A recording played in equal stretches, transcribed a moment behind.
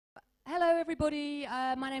Hello everybody,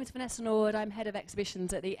 my name is Vanessa Nord, I'm Head of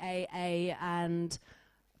Exhibitions at the AA, and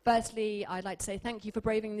firstly I'd like to say thank you for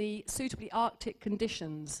braving the suitably Arctic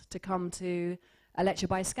conditions to come to a lecture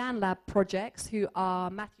by ScanLAB Projects, who are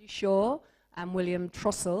Matthew Shaw and William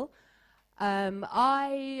Trossell.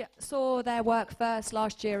 I saw their work first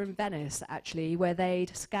last year in Venice, actually, where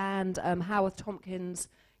they'd scanned Howard Tompkins'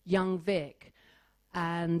 Young Vic,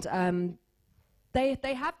 and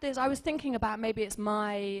they have this. I was thinking about, maybe it's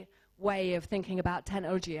my way of thinking about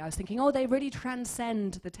technology. I was thinking, oh, they really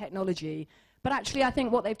transcend the technology. But actually, I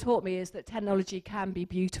think what they've taught me is that technology can be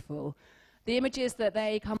beautiful. The images that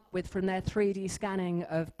they come up with from their 3D scanning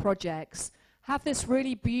of projects have this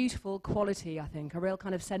really beautiful quality, I think, a real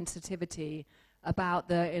kind of sensitivity about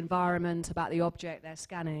the environment, about the object they're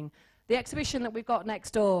scanning. The exhibition that we've got next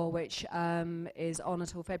door, which is on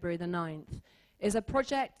until February the 9th, is a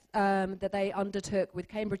project that they undertook with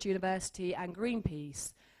Cambridge University and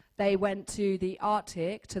Greenpeace. They went to the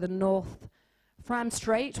Arctic, to the North Fram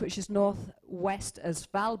Strait, which is northwest as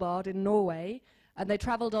Svalbard in Norway, and they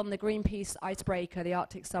travelled on the Greenpeace icebreaker, the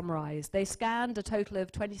Arctic Sunrise. They scanned a total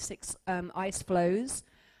of 26 ice floes,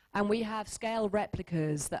 and we have scale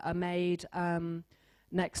replicas that are made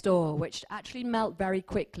next door, which actually melt very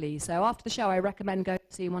quickly. So after the show, I recommend going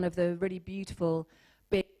to see one of the really beautiful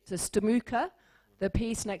big Stamuka, the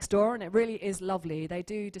piece next door, and it really is lovely. They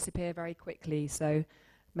do disappear very quickly, so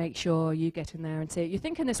make sure you get in there and see it. You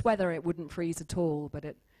think in this weather it wouldn't freeze at all, but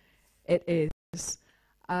it is.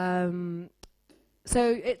 So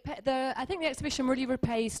I think the exhibition really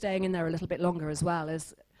repays staying in there a little bit longer as well.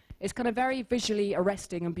 It's kind of very visually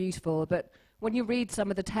arresting and beautiful, but when you read some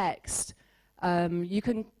of the text, you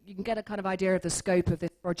can get a kind of idea of the scope of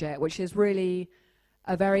this project, which is really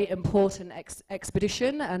a very important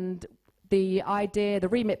expedition, and the idea, the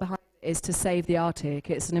remit behind it is to save the Arctic.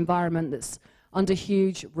 It's an environment that's under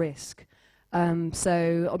huge risk.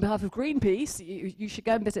 So on behalf of Greenpeace, you should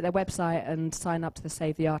go and visit their website and sign up to the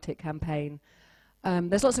Save the Arctic campaign.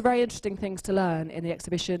 There's lots of very interesting things to learn in the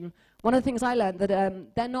exhibition. One of the things I learned, that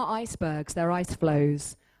they're not icebergs, they're ice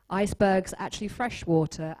floes. Icebergs are actually fresh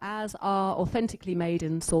water, as are authentically made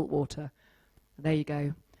in salt water. There you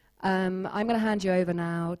go. I'm going to hand you over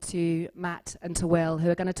now to Matt and to Will, who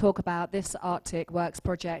are going to talk about this Arctic Works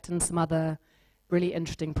project and some other really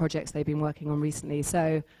interesting projects they've been working on recently.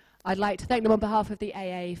 So I'd like to thank them on behalf of the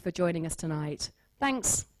AA for joining us tonight.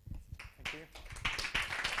 Thanks. Thank you.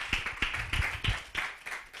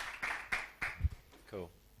 Cool.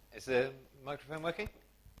 Is the microphone working?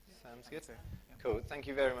 Yeah. Sounds good. So, yeah. Cool. Thank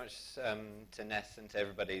you very much to Ness and to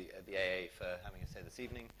everybody at the AA for having us here this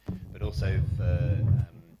evening, but also for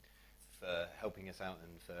helping us out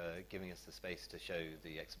and for giving us the space to show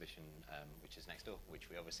the exhibition, which is next door, which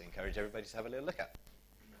we obviously encourage everybody to have a little look at.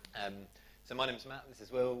 So my name's Matt, this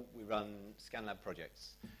is Will. We run ScanLAB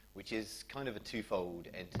Projects, which is kind of a twofold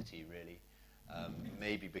entity, really,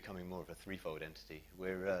 maybe becoming more of a threefold entity.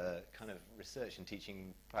 We're a kind of research and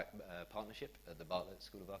teaching partnership at the Bartlett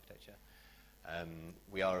School of Architecture.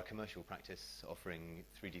 We are a commercial practice offering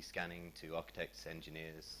 3D scanning to architects,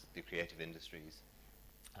 engineers, the creative industries,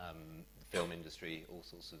 the film industry, all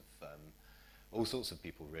sorts of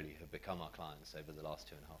people really have become our clients over the last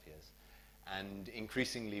 2.5 years. And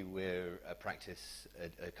increasingly we're a practice,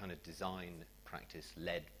 a kind of design practice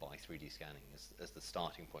led by 3D scanning as the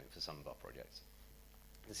starting point for some of our projects.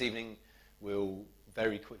 This evening we'll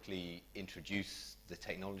very quickly introduce the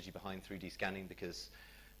technology behind 3D scanning, because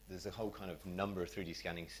there's a whole kind of number of 3D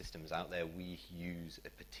scanning systems out there. We use a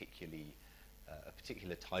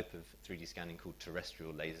particular type of 3D scanning called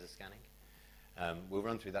terrestrial laser scanning. We'll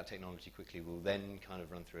run through that technology quickly. We'll then kind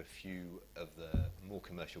of run through a few of the more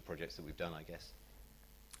commercial projects that we've done, I guess,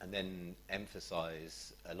 and then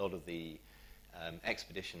emphasize a lot of the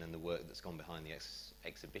expedition and the work that's gone behind the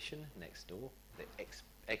exhibition next door. The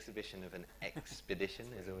exhibition of an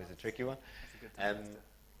expedition is always a tricky one.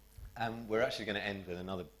 We're actually going to end with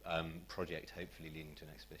another project, hopefully leading to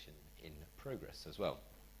an exhibition in progress as well.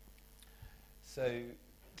 So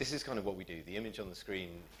this is kind of what we do. The image on the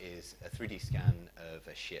screen is a 3D scan of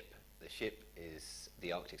a ship. The ship is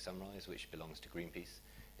the Arctic Sunrise, which belongs to Greenpeace.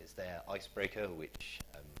 It's their icebreaker, which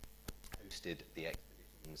hosted the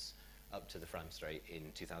expeditions up to the Fram Strait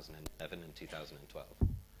in 2011 and 2012.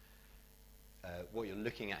 What you're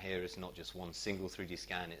looking at here is not just one single 3D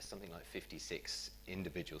scan, it's something like 56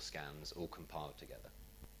 individual scans all compiled together.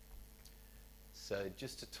 So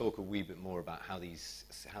just to talk a wee bit more about how this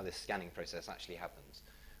scanning process actually happens.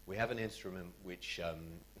 We have an instrument which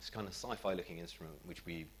is kind of sci-fi looking instrument which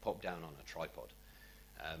we pop down on a tripod.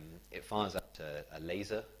 It fires out a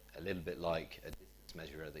laser, a little bit like a distance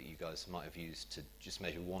measurer that you guys might have used to just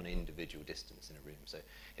measure one individual distance in a room. So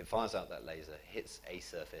it fires out that laser, hits a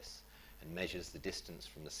surface, and measures the distance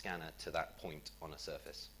from the scanner to that point on a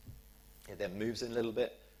surface. It then moves in a little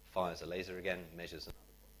bit, fires a laser again, measures another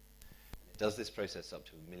point. It does this process up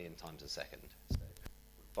to 1 million times a second. So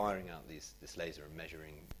we're firing out this laser and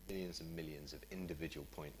measuring millions and millions of individual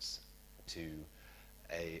points to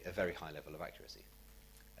a very high level of accuracy.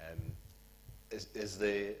 As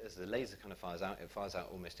the laser kind of fires out, it fires out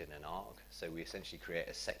almost in an arc. So we essentially create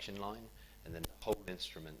a section line, and then the whole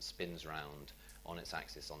instrument spins round on its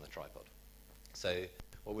axis on the tripod. So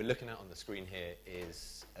what we're looking at on the screen here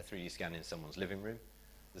is a 3D scan in someone's living room.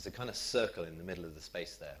 There's a kind of circle in the middle of the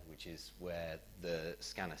space there, which is where the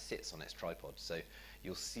scanner sits on its tripod. So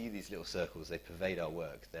you'll see these little circles, they pervade our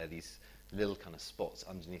work. They're these little kind of spots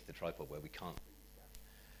underneath the tripod where we can't.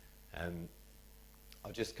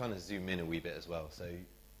 I'll just kind of zoom in a wee bit as well. So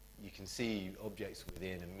you can see objects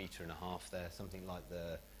within 1.5 meters there, something like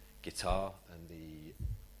the guitar and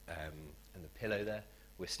the pillow there.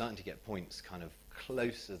 We're starting to get points kind of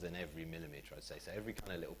closer than every millimetre, I'd say. So every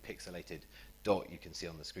kind of little pixelated dot you can see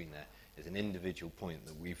on the screen there is an individual point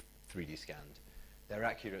that we've 3D scanned. They're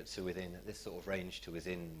accurate to within, at this sort of range, to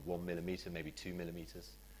within 1 millimetre, maybe 2 millimetres.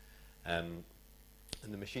 And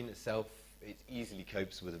the machine itself, it easily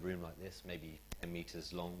copes with a room like this, maybe 10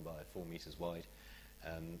 metres long by 4 metres wide.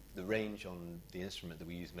 The range on the instrument that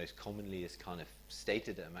we use most commonly is kind of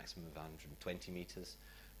stated at a maximum of 120 metres,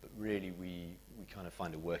 but really we kind of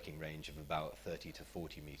find a working range of about 30 to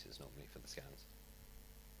 40 metres normally for the scans.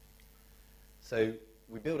 So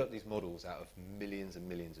we build up these models out of millions and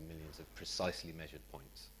millions and millions of precisely measured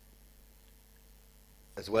points.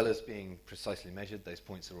 As well as being precisely measured, those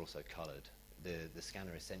points are also coloured. The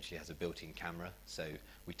scanner essentially has a built-in camera, so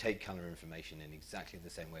we take colour information in exactly the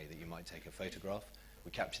same way that you might take a photograph.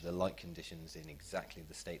 We capture the light conditions in exactly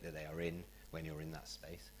the state that they are in when you're in that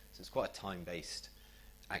space. So it's quite a time-based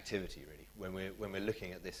activity, really. When we're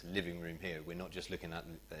looking at this living room here, we're not just looking at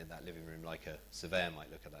that living room like a surveyor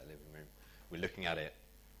might look at that living room. We're looking at it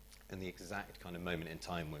in the exact kind of moment in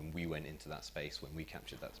time when we went into that space, when we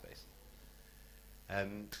captured that space.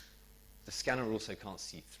 The scanner also can't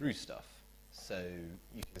see through stuff. So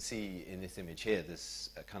you can see in this image here, there's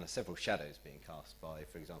kind of several shadows being cast by,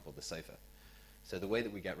 for example, the sofa. So the way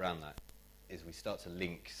that we get around that is we start to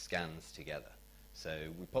link scans together. So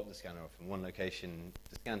we pop the scanner off in one location.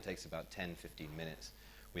 The scan takes about 10, 15 minutes.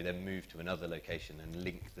 We then move to another location and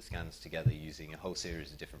link the scans together using a whole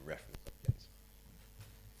series of different reference objects.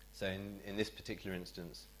 So in this particular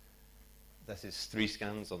instance, this is 3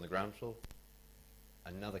 scans on the ground floor,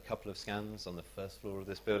 another couple of scans on the first floor of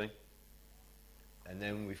this building, and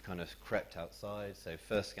then we've kind of crept outside. So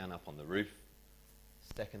first scan up on the roof,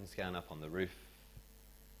 second scan up on the roof,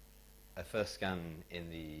 a first scan in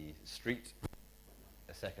the street,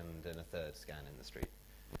 a second and a third scan in the street.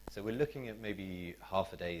 So we're looking at maybe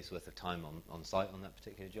half a day's worth of time on site on that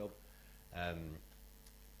particular job.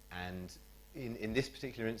 And in this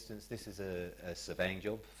particular instance, this is a surveying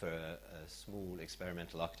job for a small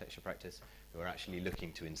experimental architecture practice who are actually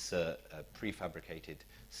looking to insert a prefabricated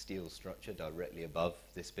steel structure directly above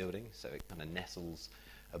this building. So it kind of nestles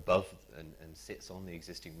above and sits on the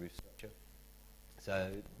existing roof structure.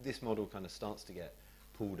 So this model kind of starts to get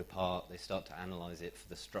pulled apart. They start to analyse it for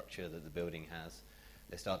the structure that the building has.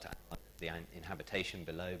 They start to analyse the inhabitation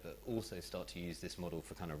below, but also start to use this model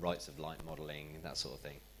for kind of rights of light modelling and that sort of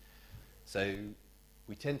thing. So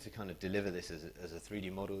we tend to kind of deliver this as a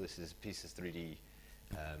 3D model. This is a piece of 3D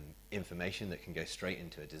information that can go straight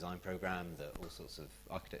into a design program that all sorts of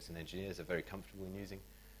architects and engineers are very comfortable in using.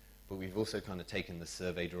 But we've also kind of taken the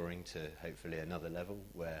survey drawing to hopefully another level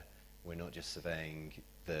where we're not just surveying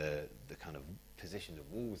the kind of position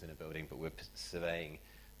of walls in a building, but we're surveying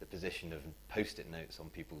the position of post-it notes on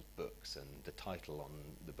people's books and the title on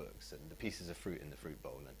the books and the pieces of fruit in the fruit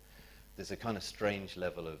bowl. And there's a kind of strange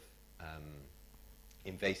level of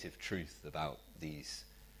invasive truth about these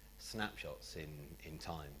snapshots in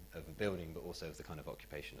time of a building, but also of the kind of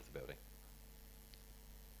occupation of the building.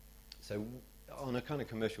 So on a kind of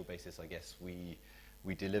commercial basis, I guess, we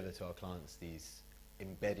deliver to our clients these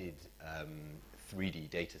embedded 3D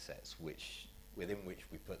data sets within which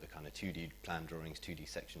we put the kind of 2D plan drawings, 2D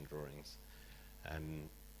section drawings. I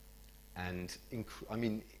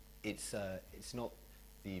mean, it's not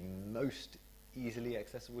the most easily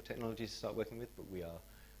accessible technology to start working with, but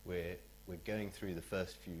we're going through the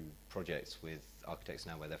first few projects with architects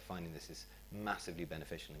now where they're finding this is massively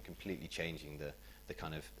beneficial and completely changing the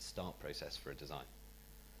kind of start process for a design.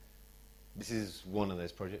 This is one of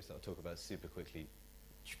those projects that I'll talk about super quickly,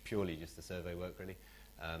 purely just the survey work really.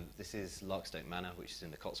 This is Larkstone Manor, which is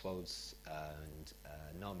in the Cotswolds, and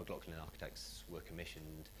Niall McLaughlin Architects were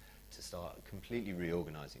commissioned to start completely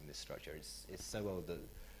reorganising this structure. It's so old that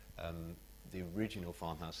the original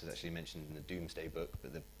farmhouse is actually mentioned in the Doomsday Book,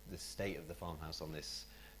 but the state of the farmhouse on this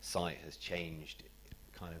site has changed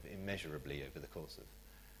kind of immeasurably over the course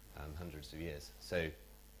of hundreds of years. So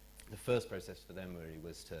the first process for them really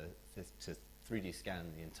was to 3D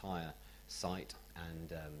scan the entire site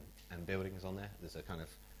and buildings on there. There's a kind of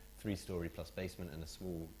 3-story plus basement and a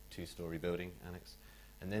small 2-story building annex,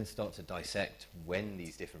 and then start to dissect when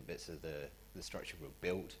these different bits of the structure were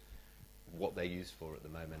built, what they're used for at the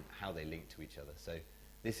moment, how they link to each other. So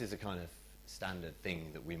this is a kind of standard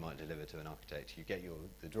thing that we might deliver to an architect. You get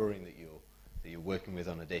the drawing that you're working with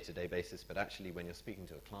on a day-to-day basis, but actually when you're speaking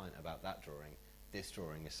to a client about that drawing, this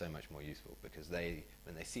drawing is so much more useful, because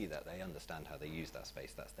when they see that, they understand how they use that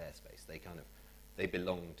space. That's their space. They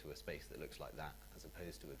belong to a space that looks like that, as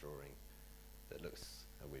opposed to a drawing that looks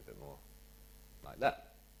a wee bit more like that.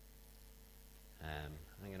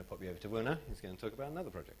 I'm going to pop you over to Will now. He's going to talk about another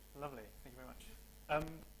project. Lovely, thank you very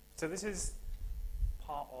much. So this is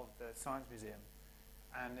part of the Science Museum,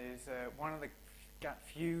 and is one of the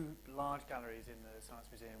few large galleries in the Science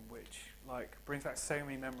Museum which brings back so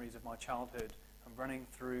many memories of my childhood and running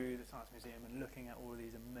through the Science Museum and looking at all of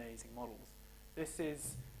these amazing models. This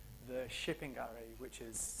is the shipping gallery, which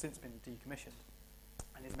has since been decommissioned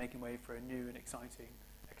and is making way for a new and exciting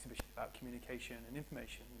exhibition about communication and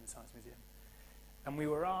information in the Science Museum. And we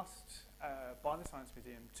were asked by the Science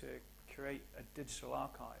Museum to create a digital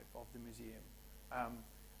archive of the museum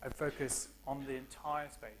and focus on the entire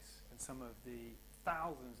space and some of the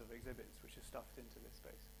thousands of exhibits which are stuffed into this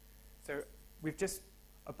space. So we've just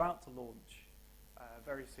about to launch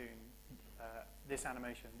very soon this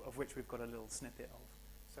animation, of which we've got a little snippet of.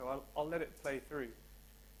 So I'll let it play through.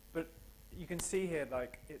 But you can see here,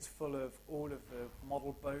 it's full of all of the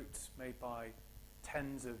model boats made by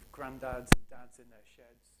tens of granddads and dads in their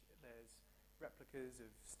sheds. There's replicas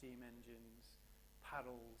of steam engines,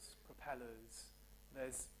 paddles, propellers.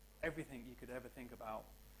 There's everything you could ever think about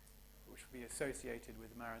which would be associated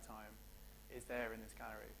with the maritime is there in this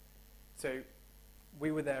gallery. So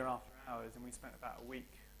we were there after hours, and we spent about a week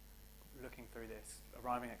looking through this,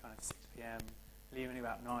 arriving at kind of 6 p.m., leaving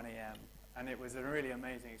about 9 a.m., and it was a really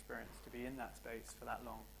amazing experience to be in that space for that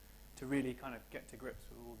long, to really kind of get to grips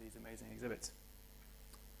with all these amazing exhibits.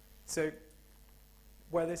 So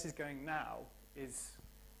where this is going now is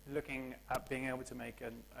looking at being able to make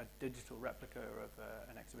a digital replica of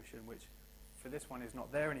an exhibition, which for this one is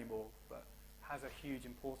not there anymore, but has a huge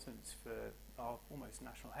importance for our almost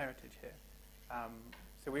national heritage here.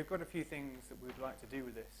 So we've got a few things that we'd like to do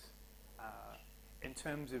with this in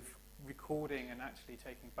terms of recording and actually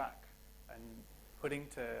taking back and putting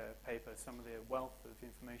to paper some of the wealth of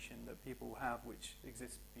information that people have which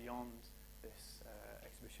exists beyond this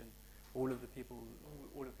exhibition. All of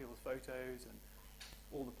people's photos and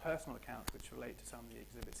all the personal accounts which relate to some of the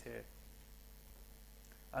exhibits here.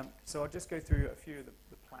 So I'll just go through a few of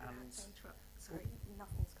the plans. Sorry,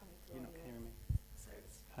 nothing's coming through. You're not hearing me. So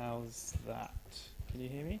How's that? Can you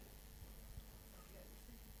hear me?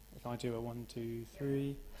 If I do a 1, 2,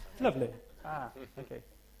 3. Lovely. Okay.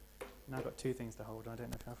 Now I've got two things to hold. I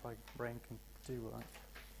don't know if my brain can do all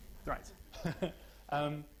that.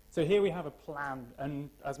 Right. So here we have a plan, and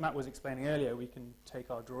as Matt was explaining earlier, we can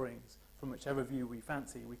take our drawings from whichever view we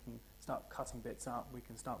fancy. We can start cutting bits up. We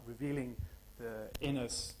can start revealing the inner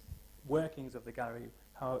workings of the gallery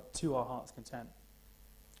to our heart's content.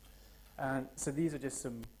 And so these are just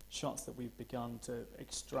some shots that we've begun to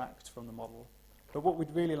extract from the model. But what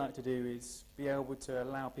we'd really like to do is be able to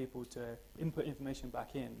allow people to input information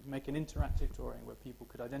back in, make an interactive drawing where people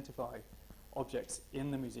could identify objects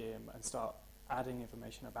in the museum and start adding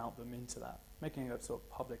information about them into that, making a sort of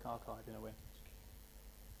public archive in a way.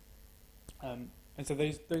 And so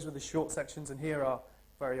those were the short sections, and here are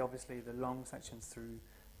very obviously the long sections through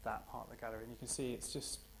that part of the gallery. And you can see it's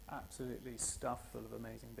just absolutely stuffed full of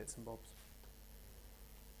amazing bits and bobs.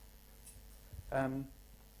 And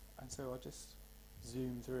so I'll just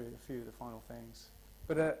zoom through a few of the final things.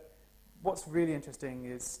 But what's really interesting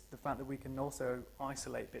is the fact that we can also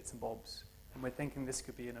isolate bits and bobs. And we're thinking this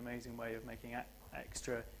could be an amazing way of making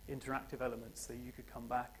extra interactive elements so you could come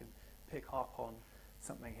back and pick up on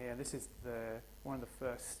something here. This is one of the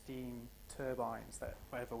first steam turbines that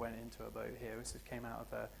ever went into a boat here. This came out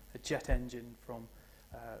of a jet engine from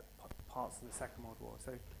parts of the Second World War.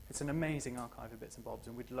 So it's an amazing archive of bits and bobs,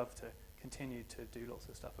 and we'd love to continue to do lots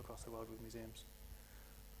of stuff across the world with museums.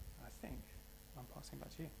 I think I'm passing back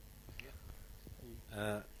to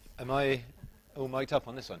you. Am I all mic'd up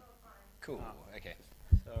on this one? Cool. Okay.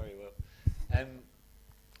 Sorry, Will.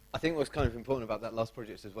 I think what's kind of important about that last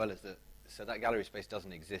project as well is that that gallery space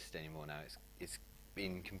doesn't exist anymore now. It's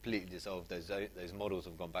been completely dissolved. Those models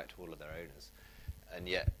have gone back to all of their owners, and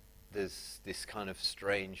yet there's this kind of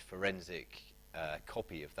strange forensic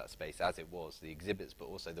copy of that space as it was, the exhibits, but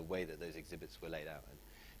also the way that those exhibits were laid out. And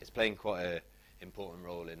it's playing quite an important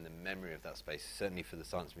role in the memory of that space. Certainly for the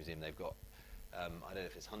Science Museum, they've got I don't know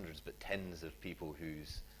if it's hundreds, but tens of people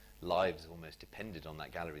whose lives almost depended on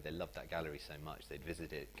that gallery. They loved that gallery so much they'd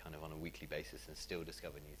visit it kind of on a weekly basis and still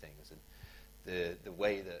discover new things. And the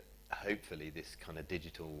way that hopefully this kind of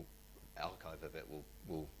digital archive of it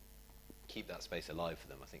will keep that space alive for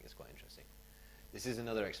them, I think is quite interesting. This is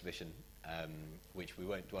another exhibition which we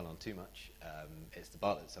won't dwell on too much. It's the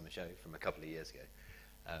Bartlett Summer Show from a couple of years ago.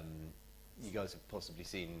 You guys have possibly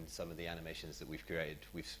seen some of the animations that we've created.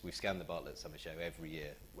 We've scanned the Bartlett Summer Show every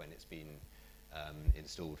year when it's been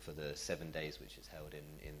installed for the 7 days, which is held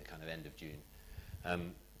in the kind of end of June.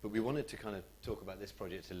 But we wanted to kind of talk about this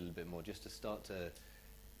project a little bit more, just to start to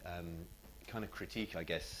kind of critique, I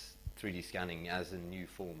guess, 3D scanning as a new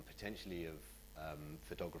form, potentially, of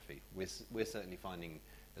photography. We're certainly finding,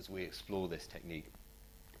 as we explore this technique,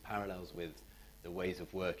 parallels with the ways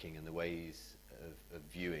of working and the ways of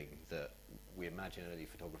viewing that we imagine early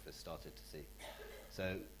photographers started to see.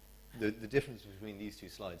 So the difference between these two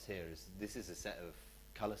slides here is this is a set of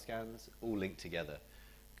colour scans all linked together,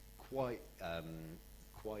 quite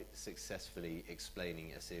successfully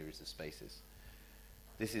explaining a series of spaces.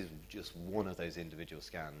 This is just one of those individual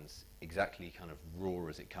scans, exactly kind of raw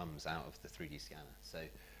as it comes out of the 3D scanner. So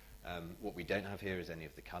what we don't have here is any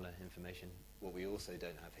of the colour information. What we also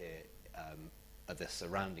don't have here are the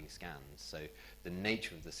surrounding scans. So the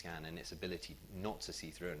nature of the scan and its ability not to see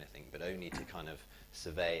through anything, but only to kind of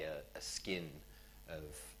survey a skin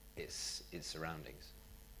of its surroundings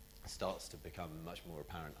starts to become much more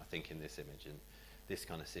apparent, I think, in this image and this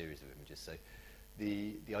kind of series of images. So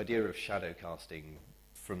the idea of shadow casting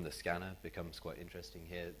from the scanner becomes quite interesting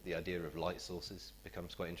here. The idea of light sources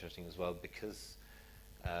becomes quite interesting as well, because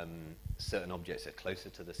certain objects are closer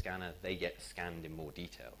to the scanner, they get scanned in more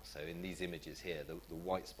detail. So in these images here, the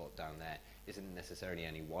white spot down there isn't necessarily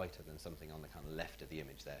any whiter than something on the kind of left of the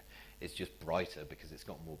image there. It's just brighter because it's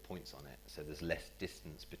got more points on it. So there's less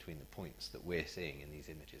distance between the points that we're seeing in these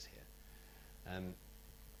images here.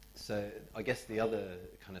 So I guess the other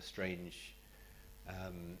kind of strange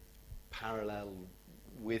parallel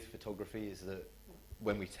with photography is that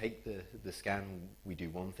when we take the scan, we do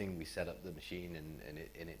one thing, we set up the machine and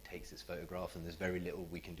it takes its photograph, and there's very little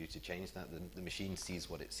we can do to change that. The machine sees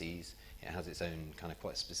what it sees. It has its own kind of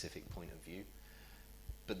quite specific point of view.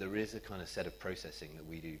 But there is a kind of set of processing that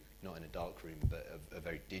we do, not in a dark room, but a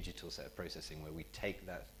very digital set of processing where we take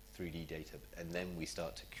that 3D data and then we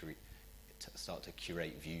start to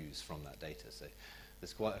curate views from that data. So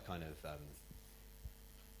there's quite a kind of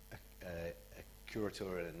a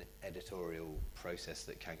curatorial and editorial process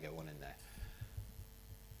that can go on in there.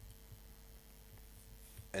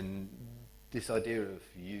 And this idea of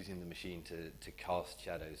using the machine to cast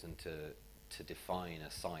shadows and to define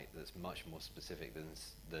a site that's much more specific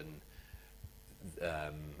than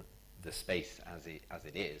the space as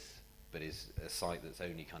it is, but is a site that's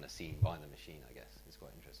only kind of seen by the machine, I guess, is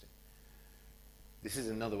quite interesting. This is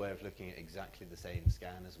another way of looking at exactly the same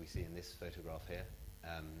scan as we see in this photograph here.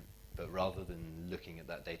 But rather than looking at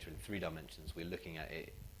that data in 3 dimensions, we're looking at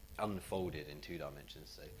it unfolded in 2 dimensions.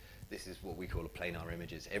 So this is what we call a planar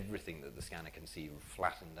image. It's everything that the scanner can see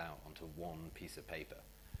flattened out onto one piece of paper.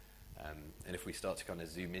 And if we start to kind of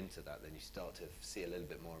zoom into that, then you start to see a little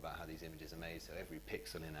bit more about how these images are made. So every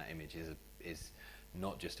pixel in that image is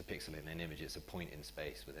not just a pixel in an image, it's a point in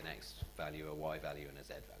space with an X value, a Y value, and a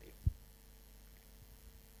Z value.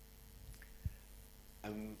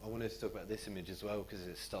 I wanted to talk about this image as well because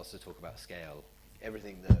it starts to talk about scale.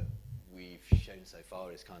 Everything that we've shown so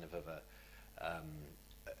far is kind of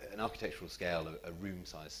an architectural scale, a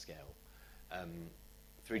room-sized scale.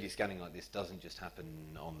 3D scanning like this doesn't just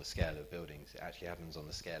happen on the scale of buildings, it actually happens on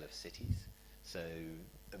the scale of cities. So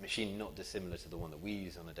a machine not dissimilar to the one that we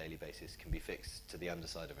use on a daily basis can be fixed to the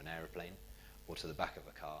underside of an aeroplane or to the back of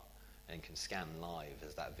a car and can scan live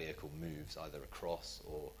as that vehicle moves either across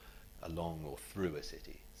or along or through a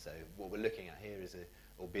city. So what we're looking at here is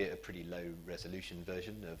albeit a pretty low resolution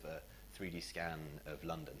version of a 3D scan of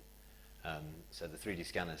London. So the 3D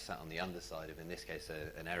scanner is sat on the underside of, in this case,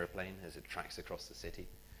 an aeroplane as it tracks across the city,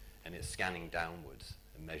 and it's scanning downwards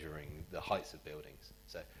and measuring the heights of buildings.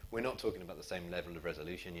 So we're not talking about the same level of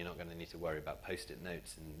resolution. You're not going to need to worry about post-it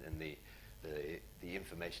notes and the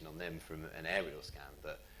information on them from an aerial scan,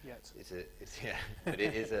 but Yet. but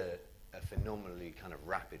it is a phenomenally kind of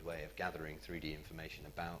rapid way of gathering 3D information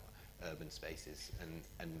about urban spaces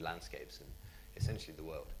and landscapes and essentially the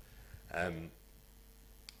world. And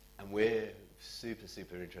we're super,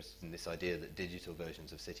 super interested in this idea that digital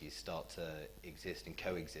versions of cities start to exist and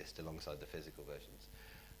coexist alongside the physical versions.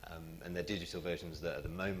 And they're digital versions that at the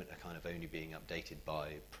moment are kind of only being updated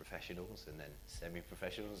by professionals and then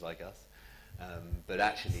semi-professionals like us. But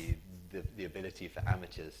actually, the ability for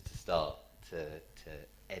amateurs to start to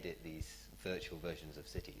edit these virtual versions of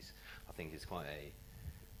cities, I think is quite a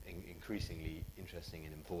increasingly interesting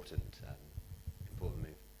and important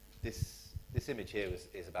move. This image here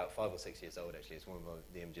is about 5 or 6 years old, actually. It's one of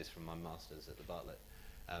the images from my master's at the Bartlett.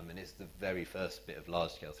 And it's the very first bit of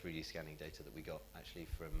large-scale 3D scanning data that we got, actually,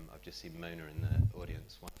 from, I've just seen Mona in the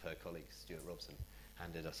audience. One of her colleagues, Stuart Robson,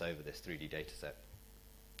 handed us over this 3D data set.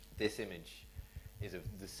 This image is of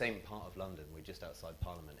the same part of London. We're just outside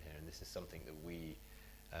Parliament here, and this is something that we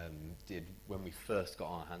did when we first got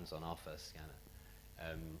our hands on our first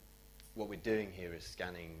scanner. What we're doing here is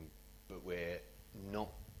scanning, but we're not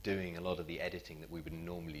doing a lot of the editing that we would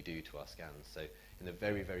normally do to our scans. So in the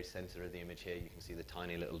very, very center of the image here, you can see the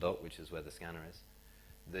tiny little dot, which is where the scanner is.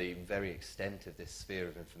 The very extent of this sphere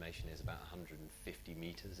of information is about 150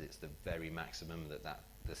 meters. It's the very maximum that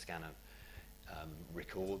the scanner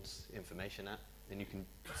records information at. And you can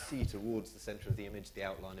see towards the center of the image the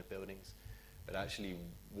outline of buildings. But actually,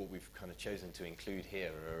 what we've kind of chosen to include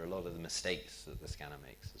here are a lot of the mistakes that the scanner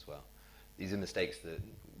makes as well. These are mistakes that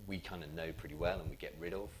we kind of know pretty well and we get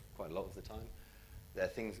rid of quite a lot of the time.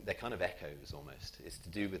 They're kind of echoes almost. It's to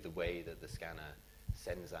do with the way that the scanner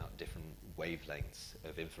sends out different wavelengths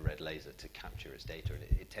of infrared laser to capture its data. And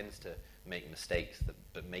it tends to make mistakes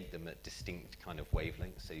but make them at distinct kind of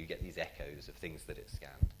wavelengths, so you get these echoes of things that it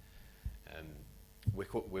scanned.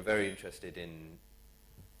 We're very interested in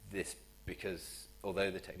this because although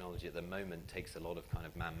the technology at the moment takes a lot of kind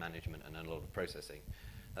of man management and a lot of processing,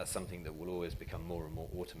 that's something that will always become more and more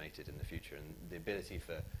automated in the future. And the ability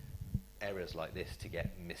for errors like this to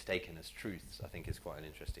get mistaken as truths, I think, is quite an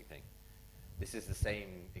interesting thing. This is the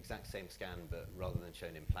exact same scan, but rather than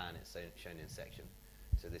shown in plan, it's shown in section.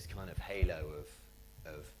 So this kind of halo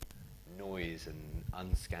of noise and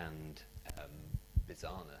unscanned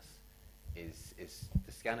bizarreness is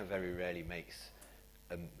the scanner very rarely makes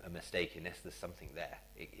a mistake unless there's something there.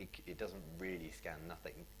 It doesn't really scan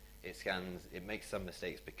nothing. It makes some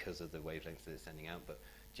mistakes because of the wavelengths that it's sending out, but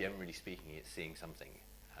generally speaking, it's seeing something.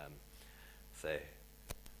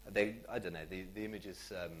 I don't know, the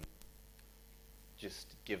images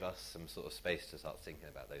just give us some sort of space to start thinking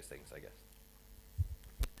about those things, I guess.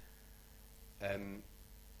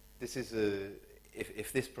 This is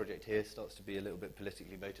if this project here starts to be a little bit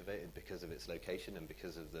politically motivated because of its location and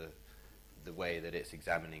because of the way that it's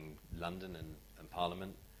examining London and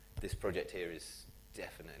Parliament, this project here is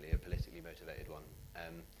definitely a politically motivated one.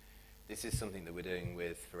 This is something that we're doing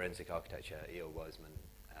with forensic architecture, E.O. Wiseman,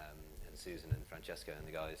 and Susan and Francesca and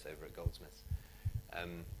the guys over at Goldsmiths.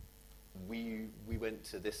 We went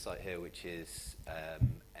to this site here, which is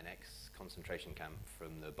an ex-concentration camp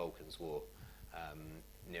from the Balkans War,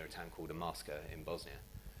 near a town called Amasca in Bosnia.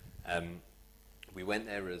 We went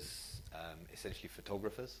there as essentially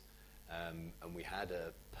photographers, and we had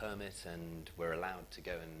a permit and were allowed to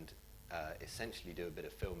go and essentially do a bit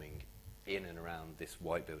of filming in and around this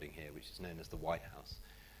white building here, which is known as the White House.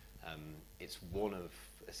 It's one of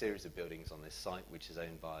a series of buildings on this site, which is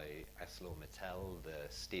owned by ArcelorMittal,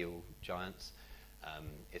 the steel giants.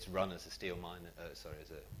 It's run as a steel mine, as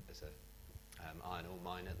a iron ore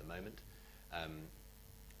mine at the moment.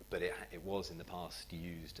 But it was in the past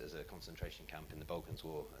used as a concentration camp in the Balkans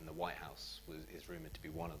War, and the White House is rumoured to be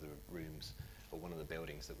one of the rooms or one of the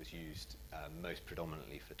buildings that was used most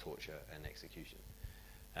predominantly for torture and execution.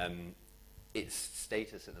 Its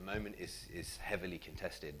status at the moment is heavily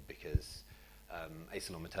contested because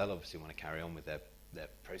ArcelorMittal obviously want to carry on with their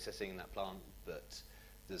processing in that plant, but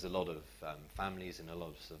there's a lot of families and a lot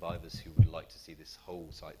of survivors who would like to see this whole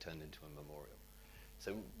site turned into a memorial.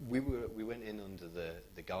 So we went in under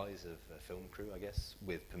the guise of a film crew, I guess,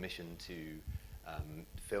 with permission to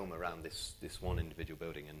film around this one individual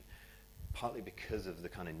building, and partly because of the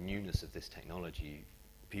kind of newness of this technology,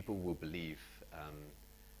 people will believe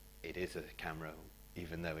it is a camera,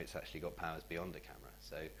 even though it's actually got powers beyond a camera.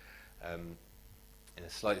 So in a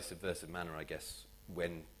slightly subversive manner, I guess,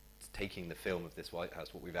 when taking the film of this White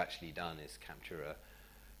House, what we've actually done is capture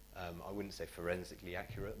I wouldn't say forensically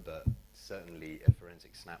accurate, but certainly a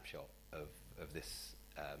forensic snapshot of this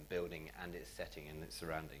building and its setting and its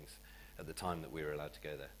surroundings at the time that we were allowed to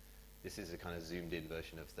go there. This is a kind of zoomed in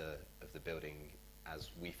version of the building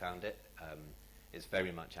as we found it. It's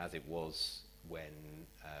very much as it was when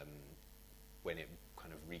it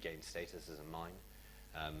kind of regained status as a mine.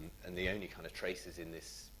 And the only kind of traces in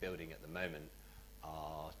this building at the moment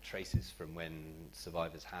are traces from when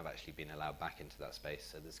survivors have actually been allowed back into that space.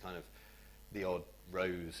 So there's kind of the odd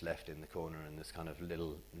rose left in the corner, and there's kind of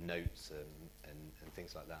little notes and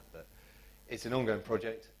things like that. But it's an ongoing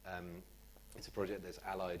project. It's a project that's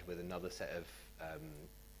allied with another set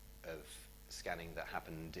of scanning that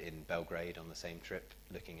happened in Belgrade on the same trip,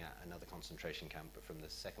 looking at another concentration camp from the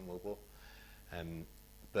Second World War.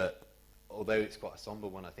 But although it's quite a somber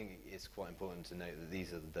one, I think it's quite important to note that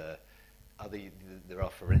these are there are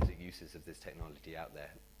forensic uses of this technology out there.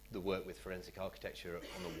 The work with forensic architecture,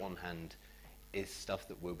 on the one hand, is stuff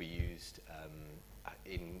that will be used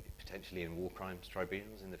potentially in war crimes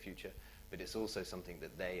tribunals in the future, but it's also something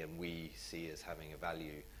that they and we see as having a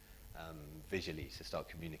value visually to start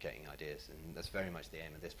communicating ideas. And that's very much the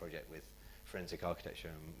aim of this project with forensic architecture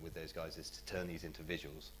and with those guys, is to turn these into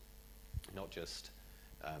visuals, not just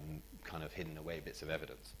kind of hidden away bits of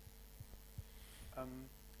evidence.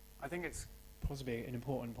 I think it's possibly an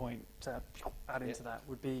important point to add into that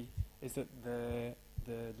is that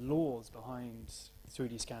the laws behind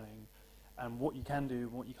 3D scanning and what you can do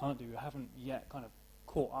and what you can't do haven't yet kind of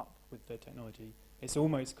caught up with the technology. It's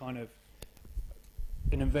almost kind of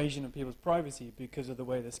an invasion of people's privacy because of the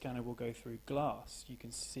way the scanner will go through glass. You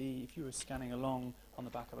can see, if you were scanning along on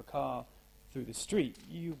the back of a car through the street,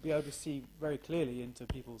 you'll be able to see very clearly into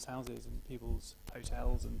people's houses and people's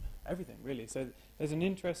hotels and everything, really. So there's an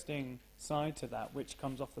interesting side to that which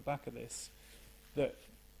comes off the back of this that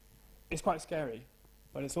is quite scary,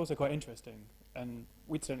 but it's also quite interesting. And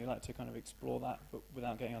we'd certainly like to kind of explore that, but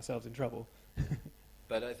without getting ourselves in trouble.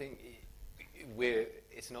 But I think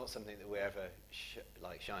it's not something that we're ever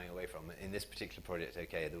shying away from. In this particular project,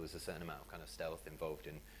 okay, there was a certain amount of kind of stealth involved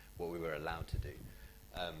in what we were allowed to do.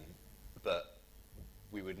 But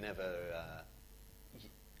we would never,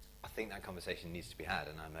 I think that conversation needs to be had,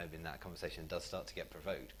 and I'm hoping that conversation does start to get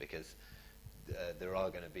provoked, because there are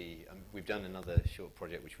going to be, we've done another short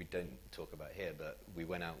project which we don't talk about here, but we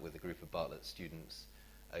went out with a group of Bartlett students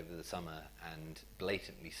over the summer and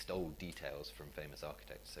blatantly stole details from famous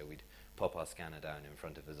architects. So we'd pop our scanner down in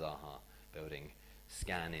front of a Zaha building,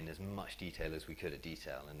 scan in as much detail as we could at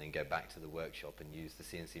detail, and then go back to the workshop and use the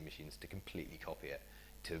CNC machines to completely copy it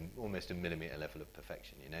to almost a millimetre level of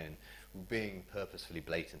perfection, you know, and being purposefully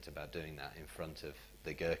blatant about doing that in front of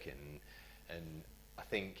the gherkin. And I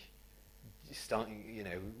think starting, you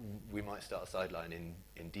know, we might start a sideline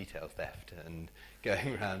in detail theft and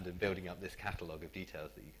going around and building up this catalogue of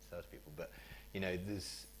details that you can sell to people. But, you know,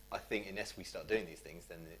 I think unless we start doing these things,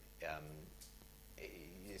 then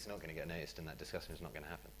it's not going to get noticed, and that discussion is not going to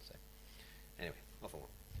happen. So anyway, off on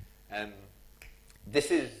one.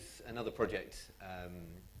 This is another project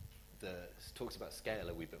that talks about scale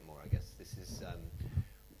a wee bit more, I guess. This is,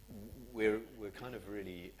 we're kind of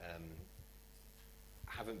really,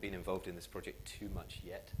 haven't been involved in this project too much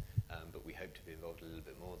yet, but we hope to be involved a little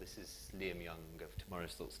bit more. This is Liam Young of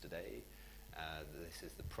Tomorrow's Thoughts Today. This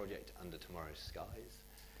is the project Under Tomorrow's Skies.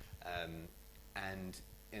 And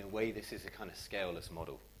in a way, this is a kind of scaleless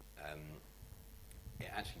model.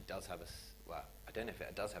 It actually does have well, I don't know if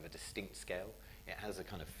it does have a distinct scale. It has a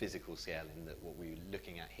kind of physical scale in that what we're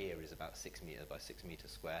looking at here is about 6 metre by 6 metre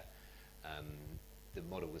square. The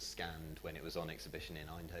model was scanned when it was on exhibition in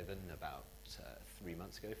Eindhoven about 4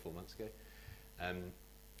 months ago.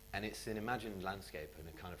 And it's an imagined landscape and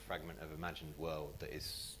a kind of fragment of imagined world that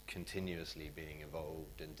is continuously being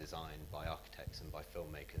evolved and designed by architects and by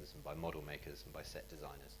filmmakers and by model makers and by set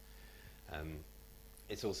designers.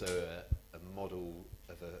 It's also a model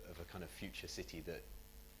of a kind of future city that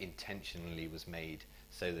intentionally was made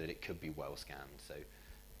so that it could be well scanned. So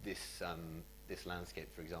this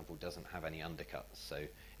landscape, for example, doesn't have any undercuts, so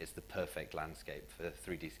it's the perfect landscape for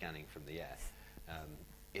 3D scanning from the air.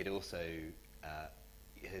 It also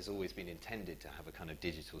has always been intended to have a kind of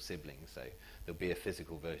digital sibling, so there'll be a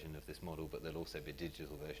physical version of this model, but there'll also be a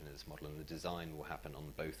digital version of this model, and the design will happen on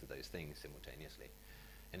both of those things simultaneously.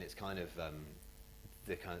 And it's kind of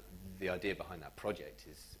the idea behind that project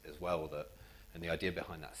is as well that, and the idea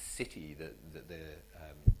behind that city that the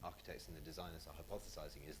architects and the designers are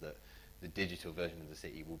hypothesizing is that the digital version of the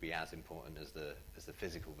city will be as important as the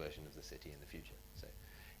physical version of the city in the future. So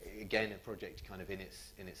again, a project kind of in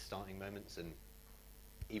its starting moments, and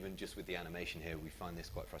even just with the animation here, we find this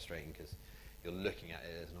quite frustrating because you're looking at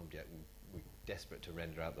it as an object. We're desperate to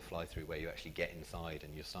render out the fly-through where you actually get inside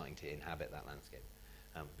and you're starting to inhabit that landscape.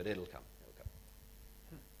 But it'll come.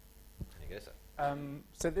 There you go, sir.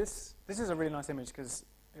 So this is a really nice image because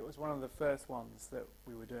it was one of the first ones that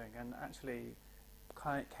we were doing, and actually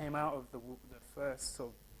came out of the first sort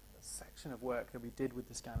of section of work that we did with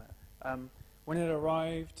the scanner. When it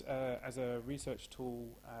arrived as a research tool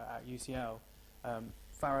at UCL,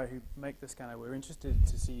 Farah, who make the scanner, were interested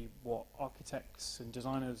to see what architects and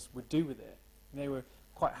designers would do with it. And they were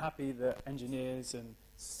quite happy that engineers and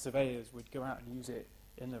surveyors would go out and use it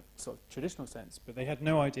in a sort of traditional sense, but they had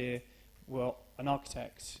no idea what an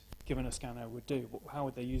architect, given a scanner, would do. How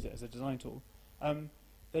would they use it as a design tool?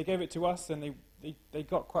 They gave it to us, and they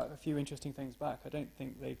got quite a few interesting things back I don't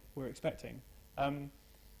think they were expecting.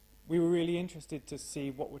 We were really interested to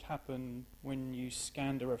see what would happen when you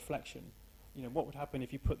scanned a reflection. You know, what would happen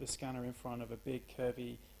if you put the scanner in front of a big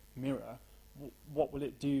curvy mirror? What will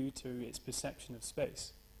it do to its perception of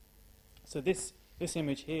space? So this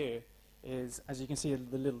image here is, as you can see,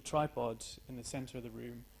 the little tripod in the center of the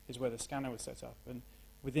room is where the scanner was set up. And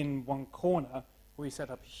within one corner, we set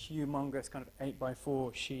up a humongous kind of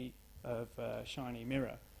 8x4 sheet of shiny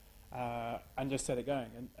mirror and just set it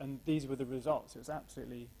going. And these were the results. It was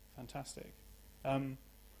absolutely fantastic. And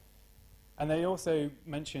they also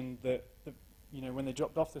mentioned that when they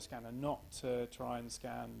dropped off the scanner, not to try and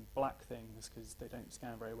scan black things because they don't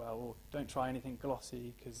scan very well, or don't try anything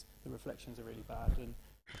glossy because the reflections are really bad. And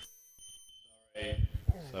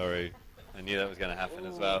Sorry. I knew that was going to happen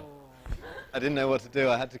as well. I didn't know what to do.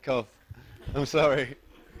 I had to cough. I'm sorry.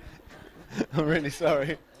 I'm really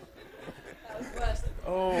sorry. That was worse than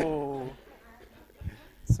oh,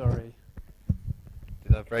 sorry.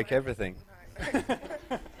 Did I break everything?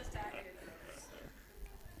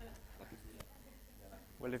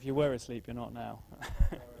 Well, if you were asleep, you're not now.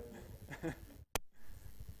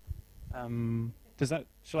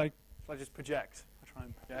 Shall I just project? I'll try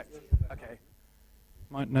and project. Okay.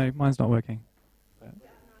 No, mine's not working.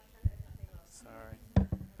 Sorry.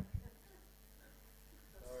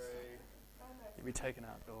 You'll be taken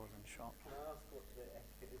outdoors and shot.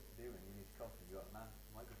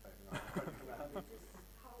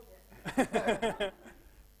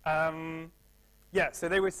 Yeah, so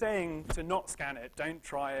they were saying to not scan it, don't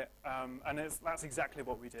try it, and that's exactly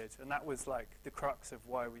what we did. And that was like the crux of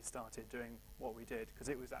why we started doing what we did, because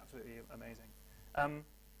it was absolutely amazing.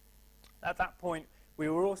 At that point, we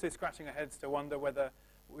were also scratching our heads to wonder whether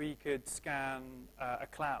we could scan a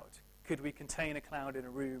cloud. Could we contain a cloud in a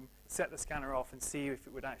room, set the scanner off, and see if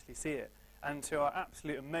it would actually see it? And to our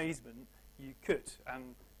absolute amazement, you could.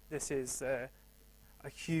 And this is a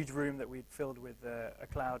huge room that we'd filled with a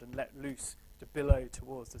cloud and let loose to billow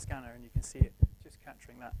towards the scanner, and you can see it just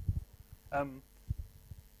capturing that.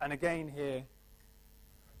 And again here,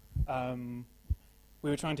 we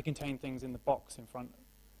were trying to contain things in the box in front,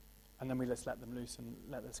 and then we just let them loose and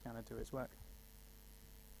let the scanner do its work.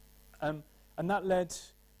 And that led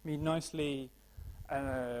me nicely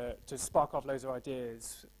to spark off loads of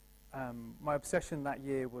ideas. My obsession that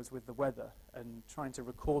year was with the weather and trying to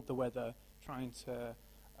record the weather, trying to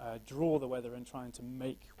draw the weather, and trying to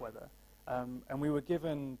make weather. And we were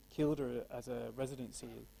given Kielder as a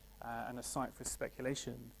residency and a site for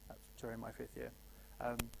speculation during my 5th year.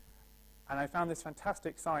 And I found this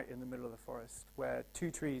fantastic site in the middle of the forest where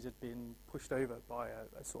 2 trees had been pushed over by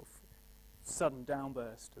a sort of sudden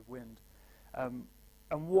downburst of wind. And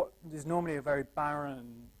what is normally a very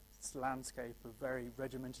barren landscape of very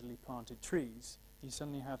regimentally planted trees, you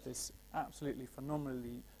suddenly have this absolutely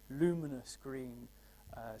phenomenally luminous green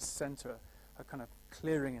centre, a kind of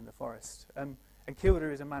clearing in the forest. And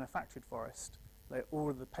Kielder is a manufactured forest. Like all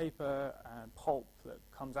of the paper and pulp that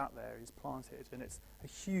comes out there is planted, and it's a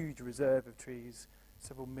huge reserve of trees,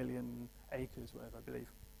 several million acres, whatever, I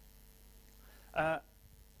believe.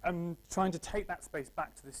 I'm trying to take that space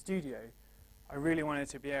back to the studio. I really wanted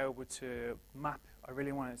to be able to map. I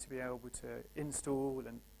really wanted to be able to install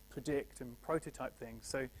and predict and prototype things.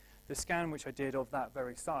 So the scan which I did of that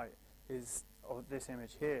very site is of this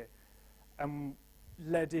image here, and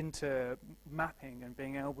led into mapping and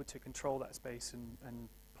being able to control that space and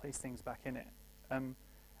place things back in it. And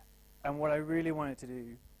what I really wanted to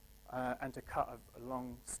do, and to cut a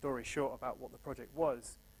long story short about what the project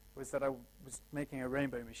was that I was making a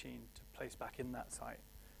rainbow machine to place back in that site.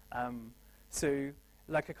 So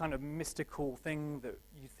like a kind of mystical thing that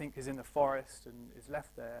you think is in the forest and is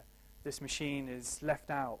left there, this machine is left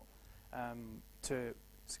out to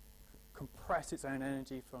compress its own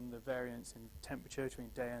energy from the variance in temperature between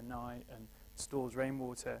day and night, and stores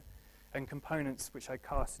rainwater, and components which I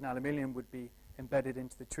cast in aluminium would be embedded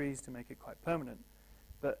into the trees to make it quite permanent.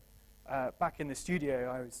 But back in the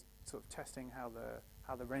studio, I was sort of testing how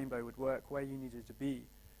the rainbow would work, where you needed to be.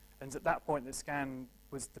 And at that point, the scan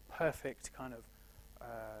was the perfect kind of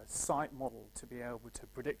site model to be able to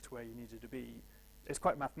predict where you needed to be it's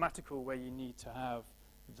quite mathematical, where you need to have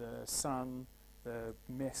the sun, the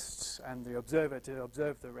mists, and the observer to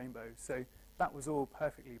observe the rainbow. So that was all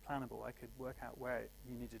perfectly plannable. I could work out where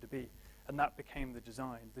you needed to be. And that became the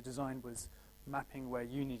design. The design was mapping where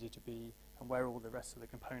you needed to be and where all the rest of the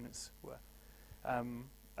components were.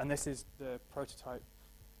 And this is the prototype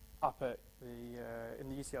up at in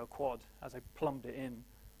the ECL quad as I plumbed it in,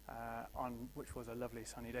 on which was a lovely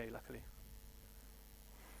sunny day, luckily.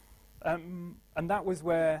 And that was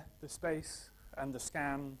where the space and the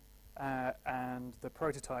scan and the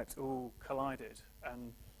prototypes all collided.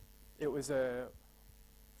 And it was a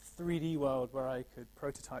 3D world where I could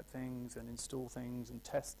prototype things and install things and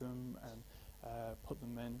test them and put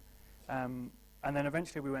them in. And then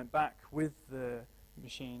eventually we went back with the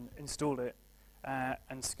machine, installed it,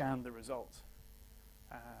 and scanned the result.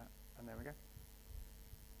 And there we go.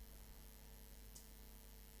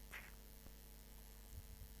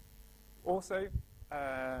 Also,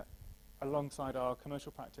 alongside our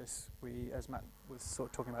commercial practice, as Matt was sort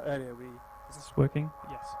of talking about earlier, is this working?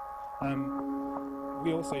 Yes.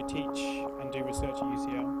 We also teach and do research at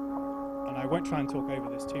UCL, and I won't try and talk over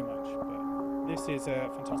this too much, but this is a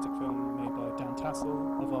fantastic film made by Dan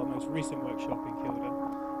Trossell of our most recent workshop in Kilda.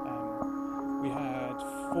 We had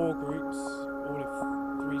 4 groups, all of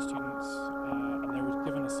 3 students, and they were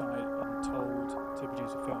given a site and told to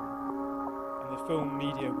produce a film. And the film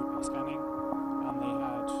media would be scanning, and we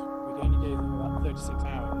only gave them about 36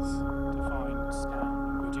 hours to find, scan,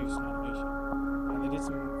 and produce an animation. And they did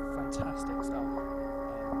some fantastic stuff.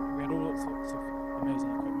 We had all sorts of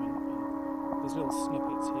amazing equipment, and there's little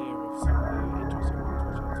snippets here of some of the interesting ones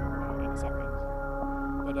which I'll talk about in a second.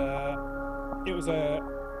 But it was an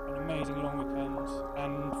amazing long weekend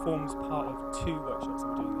and forms part of 2 workshops that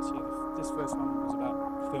we're doing this year. This first one was about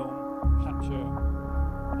film capture.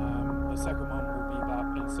 The second one will be about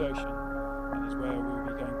insertion, and is where we'll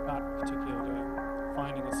be going back to Kilda,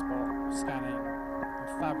 finding a spot, scanning, and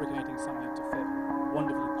fabricating something to fit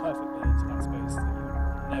wonderfully, perfectly into that space that you'll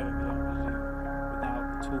never be able to do without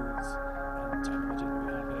the tools and technology that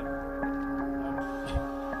we have here.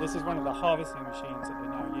 This is one of the harvesting machines that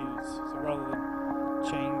they now use. So rather than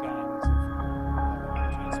chain gangs of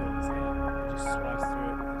chainsaws, they just slice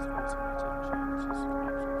through it with this automated machine, which is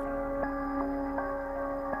absolutely phenomenal.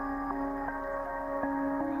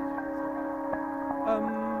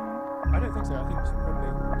 I don't think so. I think we should probably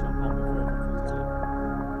jump on before everyone falls asleep.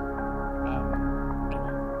 Anyway.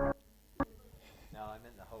 No, I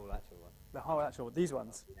meant the whole actual one. The whole actual, these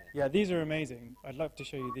ones. Yeah, these are amazing. I'd love to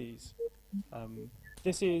show you these.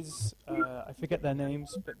 This is, I forget their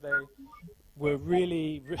names, but they were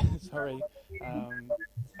really, sorry,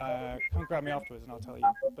 come grab me afterwards and I'll tell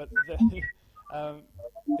you. But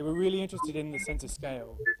they were really interested in the sense of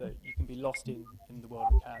scale that you can be lost in the world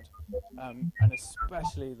of CAD, and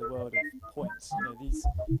especially the world of points. You know, these,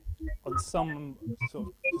 on some sort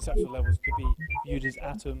of conceptual levels, could be viewed as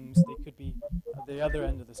atoms. They could be, at the other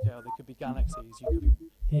end of the scale, they could be galaxies. You could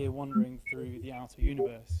be here wandering through the outer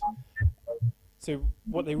universe. So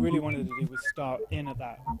what they really wanted to do was start in at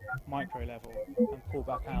that micro level and pull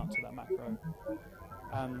back out to that macro.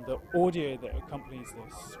 And the audio that accompanies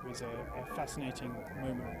this was a fascinating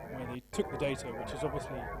moment where they took the data, which is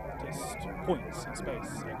obviously just points in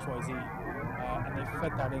space, X, Y, Z, and they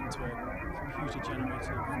fed that into a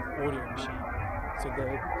computer-generated audio machine. So the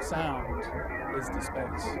sound is the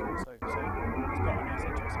space also, so it's got a nice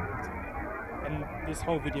interesting pattern there. And this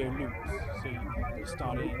whole video loops, so you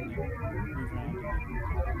start in, you move around,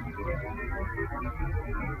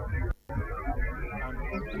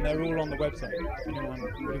 and they're all on the website. If anyone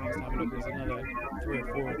really wants to have a look, there's another 3 or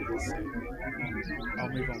 4 of these, so I'll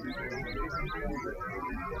move on before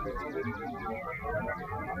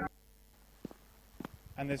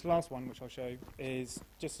And this last one, which I'll show, is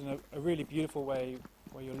just in a really beautiful way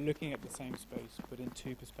where you're looking at the same space, but in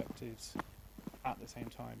 2 perspectives at the same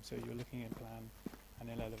time. So you're looking in plan and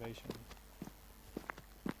in elevation.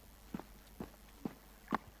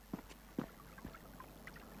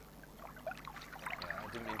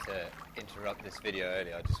 I didn't mean to interrupt this video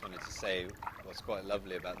earlier. I just wanted to say what's quite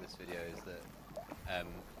lovely about this video is that,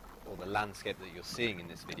 or the landscape that you're seeing in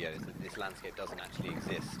this video, is that this landscape doesn't actually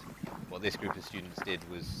exist. What this group of students did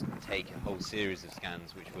was take a whole series of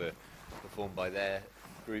scans which were performed by their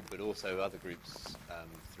group, but also other groups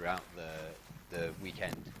throughout the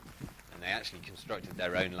weekend, and they actually constructed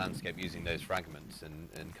their own landscape using those fragments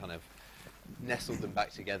and kind of nestled them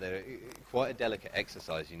back together. Quite a delicate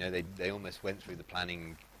exercise, you know. They almost went through the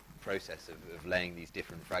planning process of laying these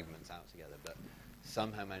different fragments out together, but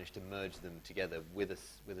somehow managed to merge them together with a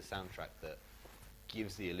soundtrack that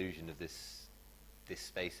gives the illusion of this this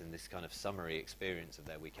space and this kind of summary experience of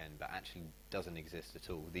their weekend, but actually doesn't exist at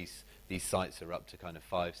all. These sites are up to kind of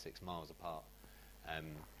 5-6 miles apart,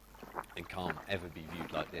 and can't ever be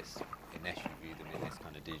viewed like this unless you view them in this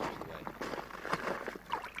kind of digital way.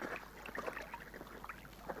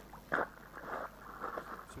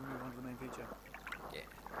 Should we move on to the main feature? Yeah.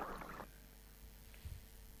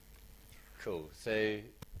 Cool. So, is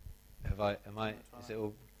it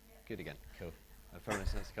all good again? Cool. I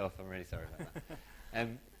promise not to go off. I'm really sorry about that.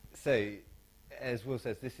 So, as Will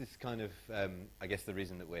says, this is kind of, I guess, the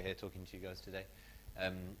reason that we're here talking to you guys today.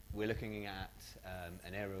 We're looking at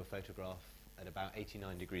an aerial photograph at about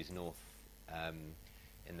 89 degrees north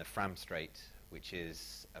in the Fram Strait, which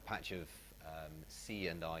is a patch of sea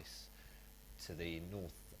and ice to the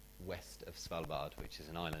northwest of Svalbard, which is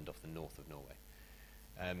an island off the north of Norway.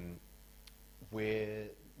 We're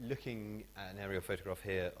looking at an aerial photograph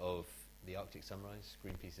here of the Arctic Sunrise,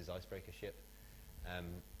 Greenpeace's icebreaker ship.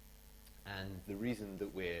 And the reason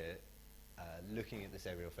that we're looking at this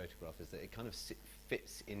aerial photograph is that it kind of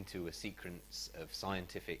fits into a sequence of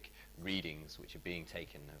scientific readings which are being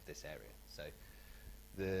taken of this area. So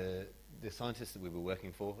the scientists that we were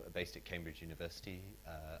working for are based at Cambridge University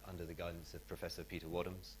under the guidance of Professor Peter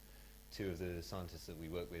Wadhams. Two of the scientists that we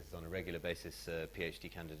work with on a regular basis are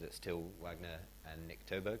PhD candidates Till Wagner and Nick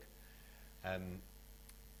Toberg.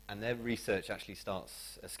 And their research actually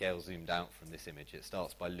starts a scale zoomed out from this image. It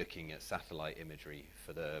starts by looking at satellite imagery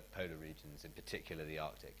for the polar regions, in particular the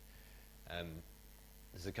Arctic.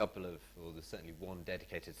 There's certainly one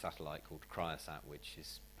dedicated satellite called Cryosat, which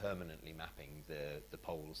is permanently mapping the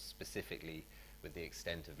poles, specifically with the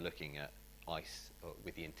extent of looking at ice, or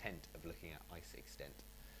with the intent of looking at ice extent.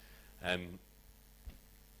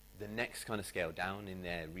 The next kind of scale down in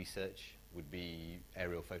their research would be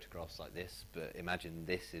aerial photographs like this, but imagine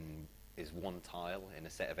this is one tile in a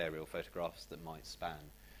set of aerial photographs that might span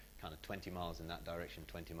kind of 20 miles in that direction,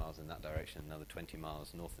 20 miles in that direction, another 20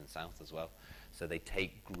 miles north and south as well. So they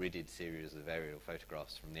take gridded series of aerial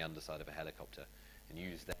photographs from the underside of a helicopter and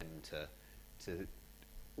use them to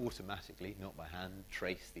automatically, not by hand,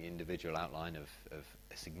 trace the individual outline of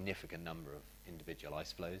a significant number of individual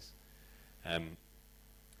ice flows.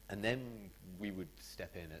 And then we would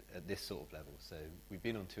step in at this sort of level. So we've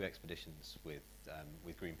been on 2 expeditions with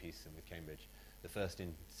Greenpeace and with Cambridge. The first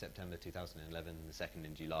in September 2011 and the second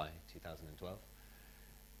in July 2012.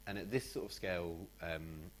 And at this sort of scale,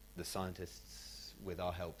 the scientists, with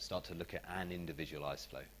our help, start to look at an individual ice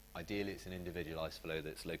flow. Ideally, it's an individual ice flow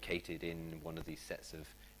that's located in one of these sets of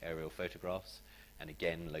aerial photographs, and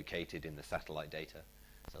again, located in the satellite data.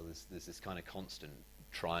 So there's this kind of constant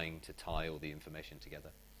trying to tie all the information together.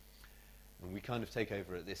 And we kind of take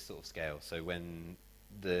over at this sort of scale. So when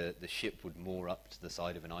the ship would moor up to the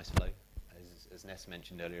side of an ice flow, as Ness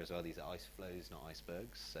mentioned earlier as well, these are ice flows, not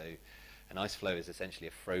icebergs. So an ice flow is essentially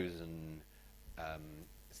a frozen,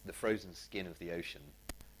 it's the frozen skin of the ocean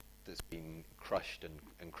that's been crushed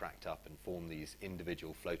and cracked up and form these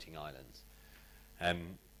individual floating islands.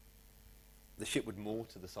 The ship would moor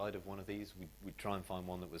to the side of one of these. We'd try and find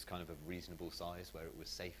one that was kind of reasonable size, where it was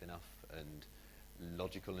safe enough and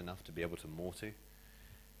logical enough to be able to moor to.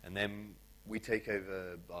 And then we take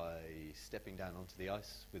over by stepping down onto the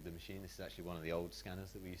ice with the machine. This is actually one of the old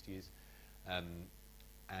scanners that we used to use.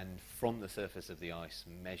 And from the surface of the ice,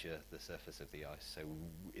 measure the surface of the ice. So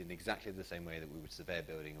in exactly the same way that we would survey a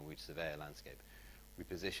building or we'd survey a landscape, we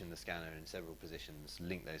position the scanner in several positions,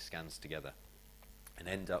 link those scans together, and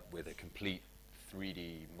end up with a complete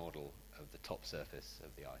 3D model of the top surface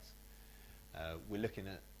of the ice. We're looking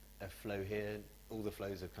at a flow here. All the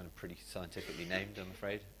flows are kind of pretty scientifically named, I'm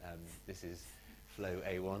afraid. This is flow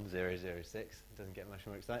A1006. It doesn't get much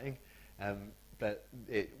more exciting, but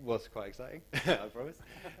it was quite exciting, I promise.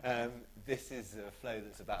 This is a flow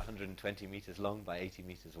that's about 120 meters long by 80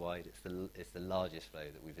 meters wide. It's the largest flow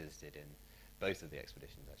that we visited in both of the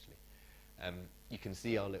expeditions, actually. You can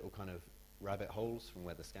see our little kind of rabbit holes from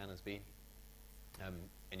where the scanner's been.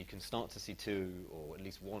 And you can start to see 2, or at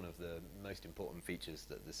least one of the most important features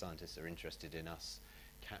that the scientists are interested in us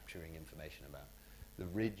capturing information about. The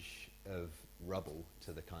ridge of rubble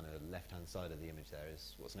to the kind of left-hand side of the image there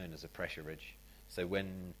is what's known as a pressure ridge. So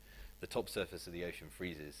when the top surface of the ocean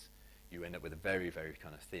freezes, you end up with a very, very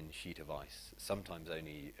kind of thin sheet of ice, sometimes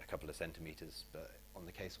only a couple of centimeters, but on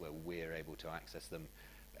the case where we're able to access them,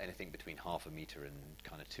 anything between half a meter and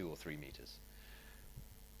kind of 2 or 3 meters.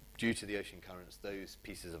 Due to the ocean currents, those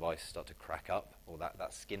pieces of ice start to crack up, or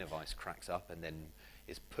that skin of ice cracks up and then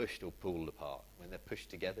is pushed or pulled apart. When they're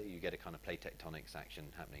pushed together, you get a kind of plate tectonics action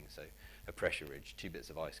happening, so a pressure ridge, 2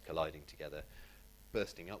 bits of ice colliding together,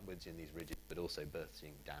 bursting upwards in these ridges, but also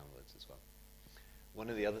bursting downwards as well. One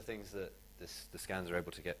of the other things that the scans are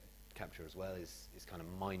able to capture as well is kind of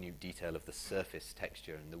minute detail of the surface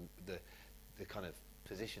texture and the kind of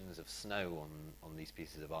positions of snow on these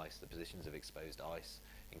pieces of ice, the positions of exposed ice.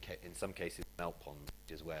 In some cases, melt ponds,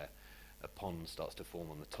 which is where a pond starts to form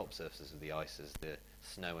on the top surfaces of the ice as the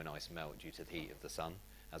snow and ice melt due to the heat of the sun,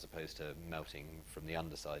 as opposed to melting from the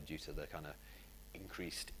underside due to the kind of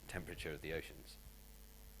increased temperature of the oceans.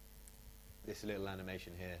 This little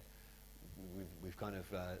animation here, we've kind of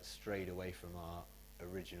strayed away from our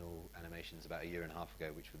original animations about 1.5 years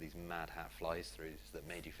ago, which were these mad hat flies throughs that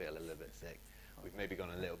made you feel a little bit sick. We've maybe gone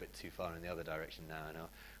a little bit too far in the other direction now, and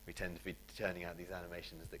we tend to be turning out these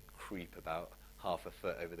animations that creep about half a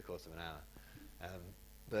foot over the course of an hour.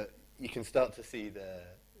 But you can start to see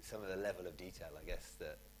some of the level of detail, I guess,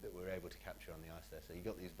 that we're able to capture on the ice there. So you've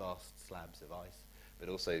got these vast slabs of ice, but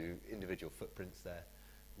also individual footprints there.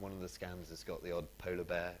 One of the scans has got the odd polar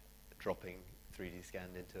bear dropping 3D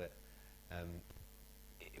scanned into it.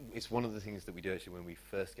 It's one of the things that we do actually when we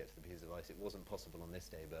first get to the piece of ice. It wasn't possible on this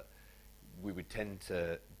day, but we would tend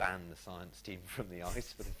to ban the science team from the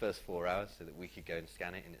ice for the first 4 hours so that we could go and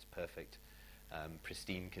scan it in its perfect,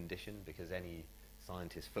 pristine condition, because any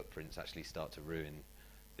scientist's footprints actually start to ruin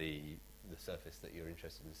the surface that you're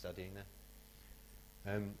interested in studying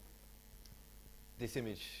there. This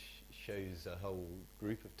image shows a whole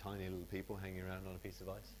group of tiny little people hanging around on a piece of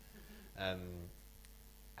ice.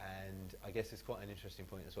 And I guess it's quite an interesting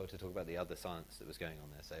point as well to talk about the other science that was going on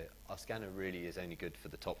there. So our scanner really is only good for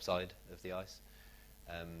the top side of the ice.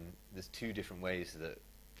 There's two different ways that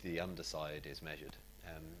the underside is measured.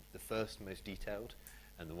 The first, most detailed,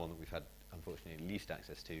 and the one that we've had unfortunately least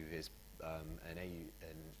access to, is an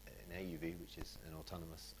AUV, which is an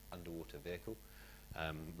autonomous underwater vehicle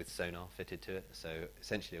with sonar fitted to it. So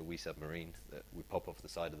essentially a wee submarine that we pop off the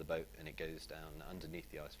side of the boat and it goes down underneath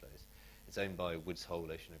the ice floes. It's owned by Woods Hole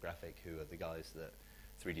Oceanographic, who are the guys that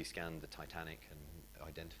 3D scanned the Titanic and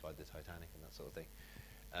identified the Titanic and that sort of thing.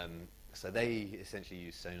 So they essentially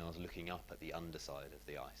use sonars looking up at the underside of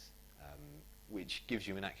the ice, which gives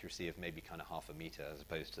you an accuracy of maybe kind of 0.5 metre as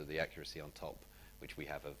opposed to the accuracy on top, which we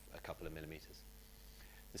have of a couple of millimetres.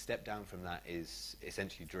 The step down from that is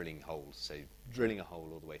essentially drilling holes, so drilling a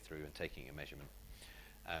hole all the way through and taking a measurement.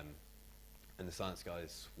 And the science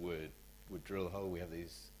guys would drill a hole. We have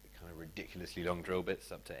these kind of ridiculously long drill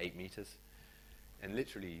bits up to 8 metres, and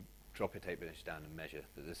literally drop a tape measure down and measure.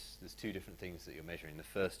 But there's two different things that you're measuring. The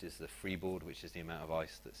first is the freeboard, which is the amount of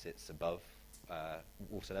ice that sits above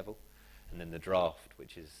water level, and then the draft,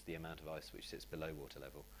 which is the amount of ice which sits below water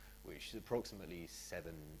level, which is approximately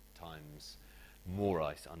 7 times more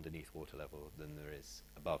ice underneath water level than there is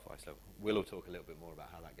above ice level. We'll talk a little bit more about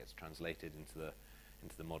how that gets translated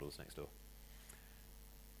into the models next door.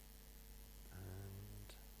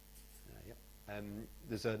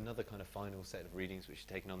 There's another kind of final set of readings which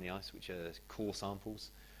are taken on the ice, which are core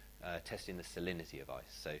samples, testing the salinity of ice.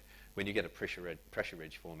 So when you get a pressure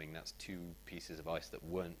ridge forming, that's 2 pieces of ice that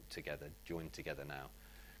weren't together, joined together now.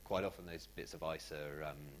 Quite often those bits of ice are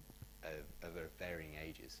of varying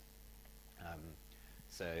ages.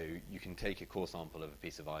 So you can take a core sample of a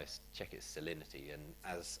piece of ice, check its salinity, and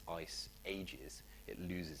as ice ages, it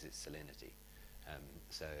loses its salinity.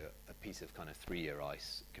 So a piece of kind of 3-year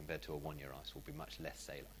ice compared to a 1-year ice will be much less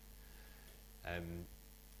saline.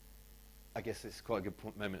 I guess it's quite a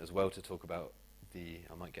good moment as well to talk about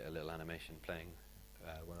I might get a little animation playing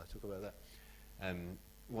when I talk about that.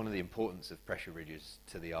 One of the importance of pressure ridges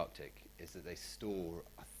to the Arctic is that they store,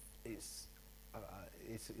 it's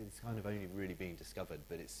kind of only really being discovered,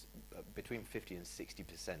 but it's between 50 and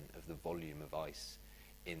 60% of the volume of ice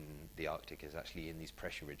in the Arctic is actually in these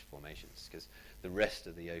pressure ridge formations, because the rest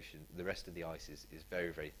of the ocean, the rest of the ice is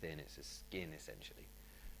very, very thin. It's a skin essentially,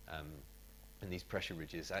 and these pressure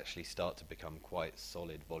ridges actually start to become quite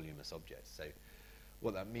solid, voluminous objects. So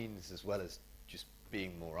what that means, as well as just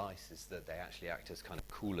being more ice, is that they actually act as kind of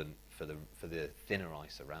coolant for the thinner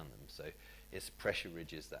ice around them. So it's pressure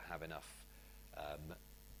ridges that have enough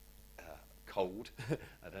cold,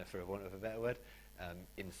 I don't know for want of a better word,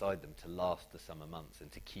 inside them to last the summer months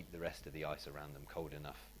and to keep the rest of the ice around them cold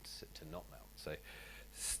enough to not melt. So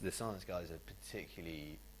the science guys are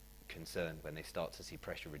particularly concerned when they start to see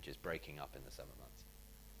pressure ridges breaking up in the summer months.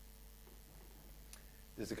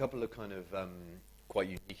 There's a couple of kind of quite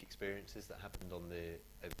unique experiences that happened over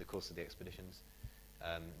the course of the expeditions.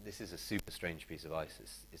 This is a super strange piece of ice.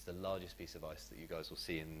 It's the largest piece of ice that you guys will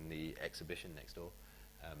see in the exhibition next door.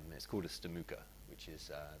 It's called a Stamuka, which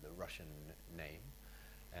is the Russian name.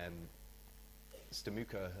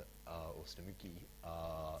 Stamuka or Stamuki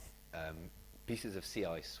are pieces of sea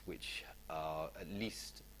ice which are at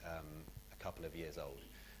least a couple of years old.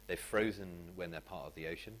 They've frozen when they're part of the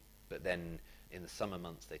ocean, but then in the summer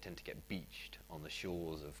months they tend to get beached on the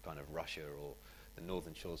shores of kind of Russia or the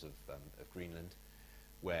northern shores of Greenland,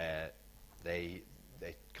 where they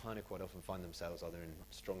kind of quite often find themselves either in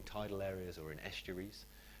strong tidal areas or in estuaries,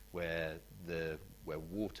 where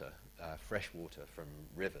water, fresh water from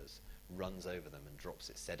rivers, runs over them and drops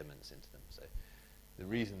its sediments into them. So the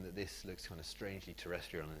reason that this looks kind of strangely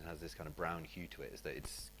terrestrial and has this kind of brown hue to it is that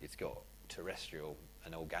it's got terrestrial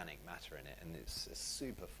and organic matter in it, and it's a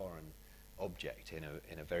super foreign object in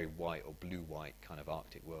a very white or blue-white kind of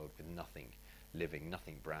Arctic world with nothing living,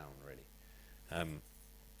 nothing brown really.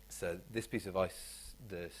 So this piece of ice,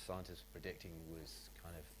 the scientists were predicting, was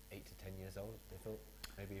kind of 8 to 10 years old. They thought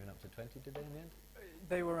maybe even up to 20. Did they in the end?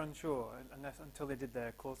 They were unsure until they did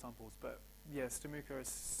their core samples. But yeah, Stomuka is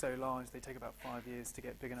so large; they take about 5 years to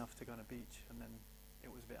get big enough to go on a beach, and then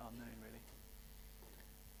it was a bit unknown, really.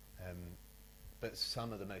 But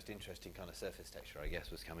some of the most interesting kind of surface texture, I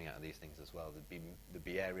guess, was coming out of these things as well. There'd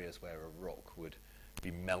be areas where a rock would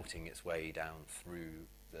be melting its way down through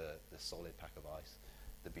the solid pack of ice.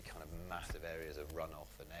 There'd be kind of massive areas of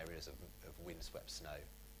runoff and areas of windswept snow.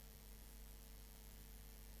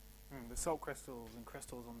 The salt crystals and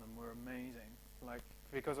crystals on them were amazing. Like,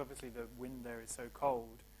 because obviously the wind there is so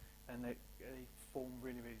cold, and they form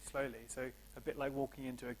really, really slowly. So a bit like walking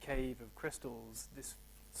into a cave of crystals, this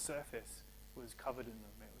surface was covered in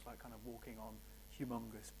them. It was like kind of walking on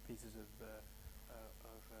humongous pieces of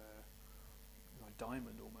like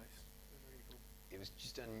diamond almost. It was really cool. It was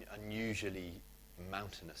just unusually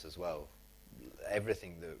mountainous as well.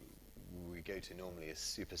 Everything that we go to normally is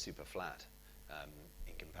super, super flat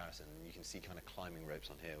in comparison. You can see kind of climbing ropes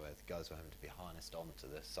on here where the guys were having to be harnessed onto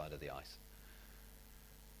the side of the ice.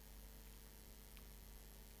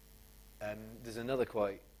 There's another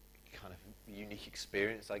quite kind of unique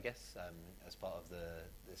experience, I guess, as part of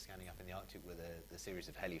the scanning up in the Arctic with the series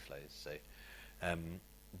of heliflows. So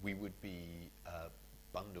we would be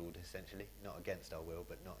bundled, essentially, not against our will,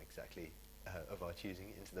 but not exactly of our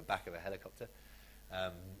choosing, into the back of a helicopter,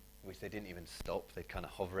 which they didn't even stop. They'd kind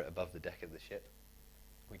of hover it above the deck of the ship.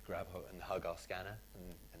 We'd grab and hug our scanner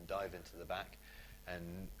and dive into the back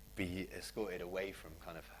and be escorted away from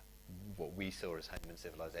kind of what we saw as home and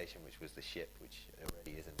civilization, which was the ship, which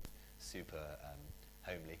already isn't super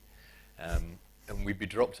homely. And we'd be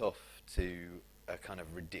dropped off to a kind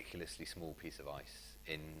of ridiculously small piece of ice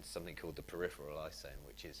in something called the peripheral ice zone,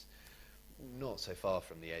 which is not so far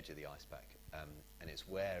from the edge of the ice pack. And it's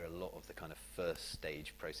where a lot of the kind of first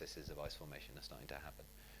stage processes of ice formation are starting to happen.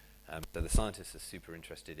 So the scientists are super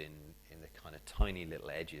interested in the kind of tiny little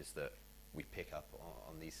edges that we pick up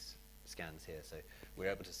on these scans here. So we're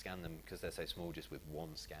able to scan them because they're so small just with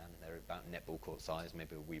one scan. They're about netball court size,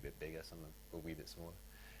 maybe a wee bit bigger, some are a wee bit smaller.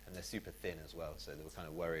 And they're super thin as well, so there were kind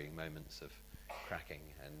of worrying moments of cracking.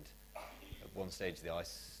 And at one stage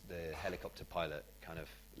the helicopter pilot kind of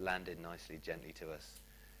landed nicely, gently to us,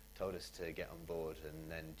 told us to get on board,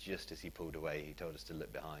 and then just as he pulled away, he told us to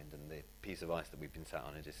look behind, and the piece of ice that we'd been sat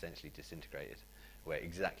on had essentially disintegrated,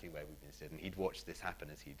 exactly where we'd been sitting. He'd watched this happen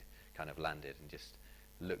as he'd kind of landed and just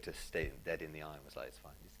looked us dead in the eye and was like, "It's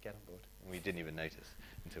fine, just get on board." And we didn't even notice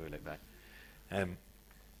until we looked back.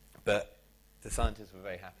 But the scientists were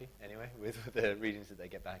very happy, anyway, with the readings that they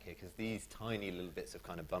get back here, because these tiny little bits of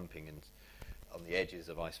kind of bumping and on the edges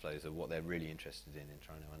of ice flows are what they're really interested in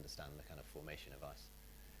trying to understand the kind of formation of ice.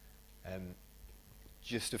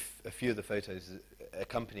 Just a few of the photos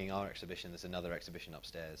accompanying our exhibition. There's another exhibition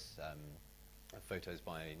upstairs, photos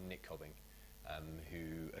by Nick Cobbing,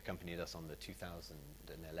 who accompanied us on the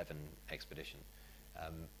 2011 expedition.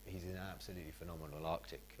 He's an absolutely phenomenal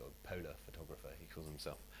Arctic or polar photographer, he calls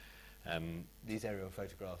himself. These aerial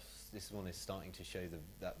photographs, this one is starting to show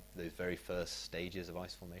those very first stages of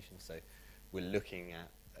ice formation. So we're looking at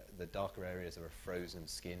the darker areas are a frozen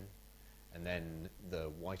skin, and then the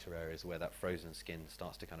whiter areas where that frozen skin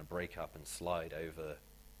starts to kind of break up and slide over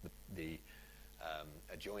the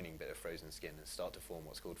adjoining bit of frozen skin and start to form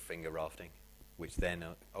what's called finger rafting, which then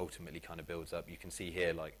ultimately kind of builds up. You can see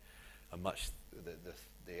here like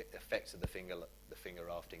the effects of the finger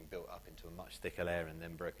rafting built up into a much thicker layer and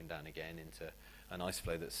then broken down again into an ice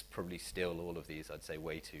flow that's probably still, all of these, I'd say,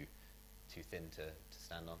 way too thin to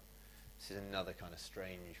stand on. This is another kind of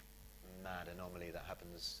strange, mad anomaly that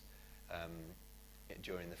happens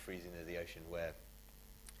during the freezing of the ocean, where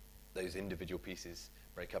those individual pieces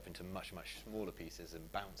break up into much, much smaller pieces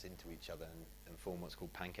and bounce into each other and form what's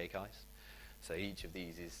called pancake ice. So each of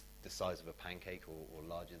these is the size of a pancake or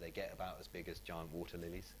larger. They get about as big as giant water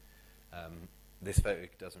lilies. This photo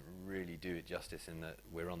doesn't really do it justice in that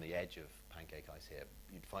we're on the edge of pancake ice here.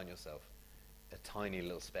 You'd find yourself a tiny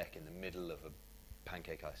little speck in the middle of a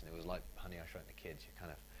pancake ice, and it was like Honey, I Shrunk the Kids. You're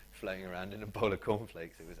kind of floating around in a bowl of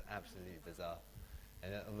cornflakes. It was absolutely bizarre.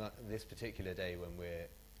 And on this particular day, when we're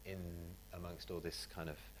in amongst all this kind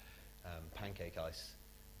of pancake ice,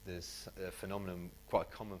 there's a phenomenon, quite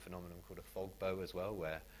a common phenomenon called a fog bow as well,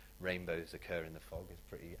 where rainbows occur in the fog. It's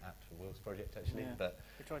pretty apt for Will's project, actually. Yeah. But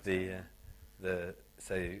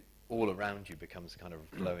so all around you becomes a kind of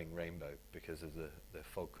glowing rainbow because of the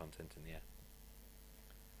fog content in the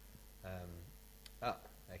air.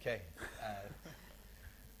 Okay.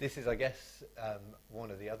 This is, I guess, one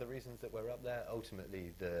of the other reasons that we're up there.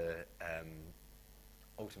 Ultimately, the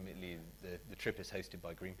trip is hosted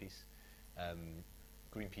by Greenpeace.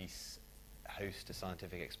 Greenpeace host a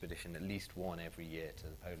scientific expedition, at least one every year, to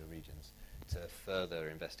the polar regions to further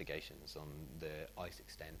investigations on the ice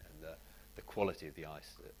extent and the quality of the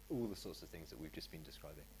ice, all the sorts of things that we've just been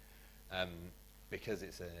describing, because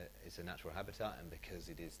it's a natural habitat and because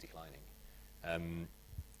it is declining.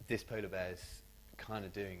 This polar bear is kind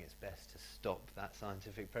of doing its best to stop that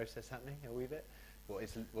scientific process happening a wee bit.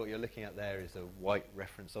 What you're looking at there is a white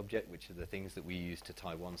reference object, which are the things that we use to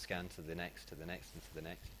tie one scan to the next, to the next, and to the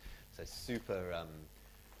next. So super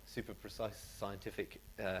precise scientific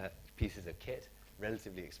pieces of kit,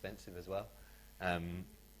 relatively expensive as well,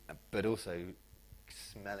 but also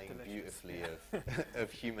smelling delicious, beautifully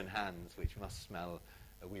of human hands, which must smell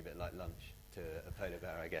a wee bit like lunch to a polar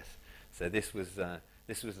bear, I guess. So this was the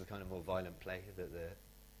kind of more violent play that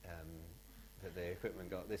the equipment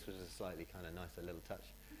got. This was a slightly kind of nicer little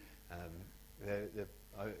touch.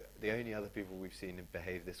 The only other people we've seen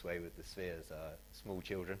behave this way with the spheres are small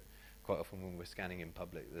children. Quite often when we're scanning in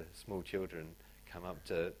public, the small children come up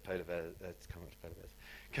to polar bears,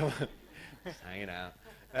 just hanging out,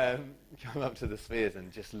 come up to the spheres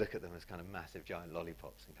and just look at them as kind of massive giant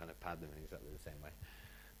lollipops and kind of pad them in exactly the same way.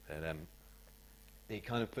 But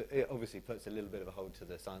it obviously puts a little bit of a hold to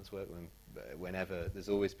the science work whenever there's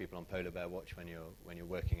always people on polar bear watch when you're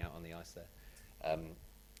working out on the ice there,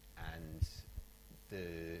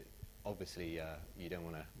 obviously you don't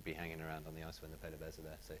want to be hanging around on the ice when the polar bears are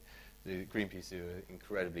there. So the Greenpeace do an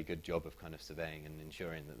incredibly good job of kind of surveying and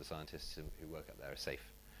ensuring that the scientists who work up there are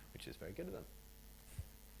safe, which is very good of them.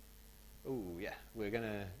 Oh yeah, we're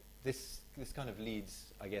gonna. This kind of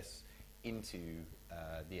leads, I guess, into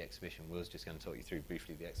the exhibition. Will's just going to talk you through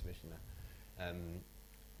briefly the exhibition now.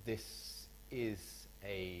 This is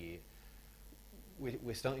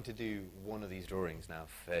we're starting to do one of these drawings now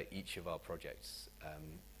for each of our projects.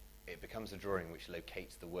 It becomes a drawing which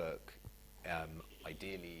locates the work,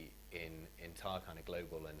 ideally in entire kind of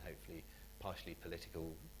global and hopefully partially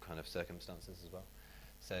political kind of circumstances as well.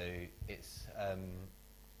 So it's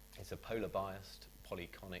a polar biased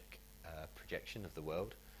polyconic projection of the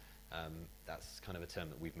world. That's kind of a term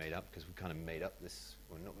that we've made up because we've kind of made up this,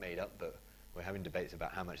 well, not made up, but we're having debates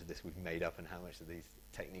about how much of this we've made up and how much of these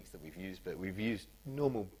techniques that we've used. But we've used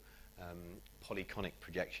normal polyconic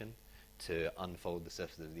projection to unfold the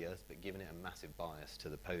surface of the Earth, but given it a massive bias to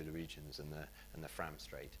the polar regions and the Fram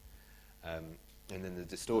Strait. And then the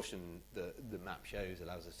distortion the map shows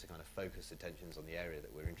allows us to kind of focus attentions on the area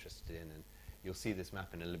that we're interested in. And you'll see this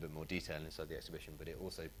map in a little bit more detail inside the exhibition, but it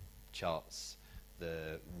also charts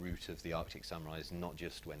the route of the Arctic sunrise, not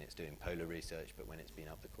just when it's doing polar research, but when it's been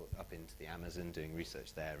up into the Amazon doing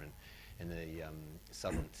research there, and in the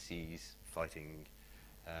southern seas fighting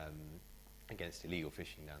against illegal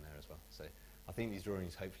fishing down there as well. So I think these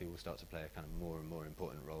drawings hopefully will start to play a kind of more and more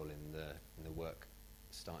important role in the work,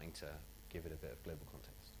 starting to give it a bit of global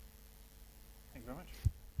context. Thank you very much.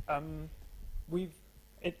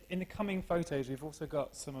 In the coming photos, we've also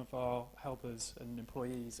got some of our helpers and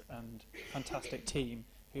employees and fantastic team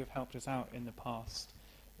who have helped us out in the past.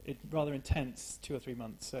 Rather intense 2 or 3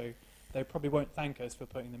 months, so they probably won't thank us for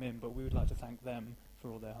putting them in, but we would like to thank them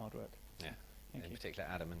for all their hard work. Yeah, Thank you. In particular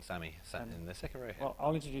Adam and Sammy sat in the second row here. Well,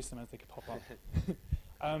 I'll introduce them as they can pop up.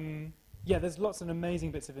 Yeah, there's lots of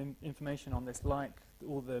amazing bits of information on this, like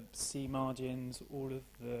all the sea margins, all of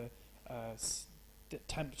the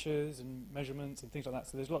temperatures and measurements and things like that.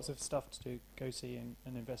 So there's lots of stuff to go see and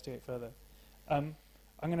investigate further. I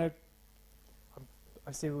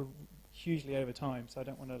see we're hugely over time, so I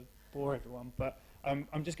don't want to bore everyone, but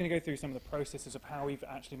I'm just going to go through some of the processes of how we've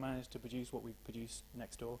actually managed to produce what we've produced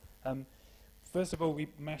next door. First of all, we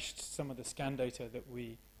meshed some of the scan data that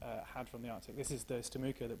we had from the Arctic. This is the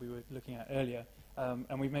Stamuka that we were looking at earlier,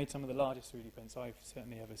 and we made some of the largest 3D prints I've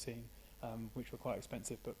certainly ever seen, which were quite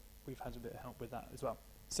expensive, but we've had a bit of help with that as well.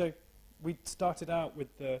 So we started out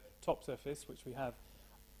with the top surface, which we have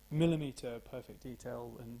millimetre-perfect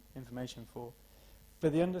detail and information for. For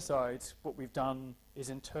the underside, what we've done is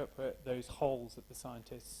interpret those holes that the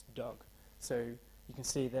scientists dug. So you can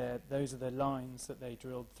see there, those are the lines that they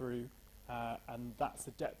drilled through, and that's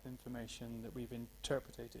the depth information that we've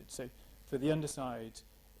interpreted. So for the underside,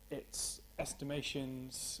 it's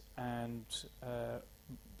estimations and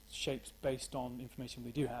shapes based on information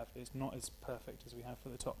we do have. It's not as perfect as we have for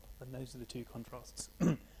the top, and those are the two contrasts.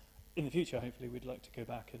 In the future, hopefully, we'd like to go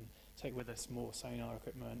back and take with us more sonar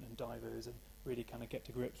equipment and divers and really kind of get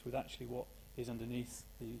to grips with actually what is underneath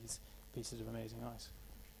these pieces of amazing ice.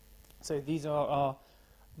 So these are our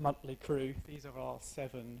monthly crew. These are our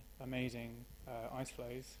 7 amazing ice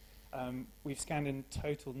floes. We've scanned in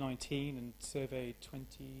total 19 and surveyed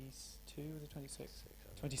 22, was it 26?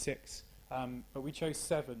 26. But we chose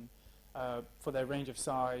 7 for their range of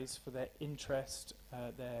size, for their interest,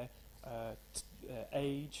 their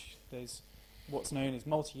age. There's what's known as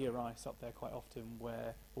multi-year ice up there quite often,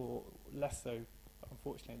 where, or less so,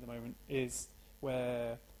 unfortunately at the moment, is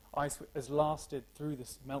where ice has lasted through the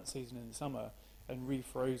melt season in the summer and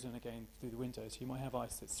refrozen again through the winter. So you might have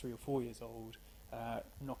ice that's 3 or 4 years old,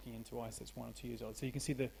 knocking into ice that's 1 or 2 years old. So you can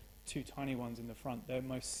see the 2 tiny ones in the front. They're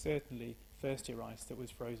most certainly first-year ice that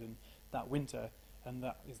was frozen that winter, and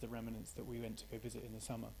that is the remnants that we went to go visit in the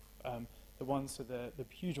summer. The ones to the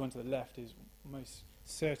huge one to the left is most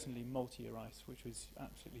certainly multi-year ice, which was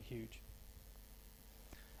absolutely huge.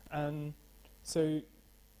 So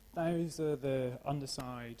those are the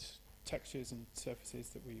underside textures and surfaces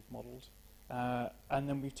that we've modelled. And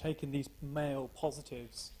then we've taken these male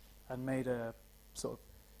positives and made a sort of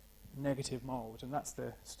negative mould, and that's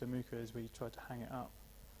the Stomuka as we tried to hang it up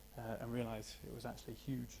and realise it was actually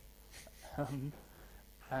huge.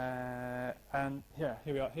 And yeah,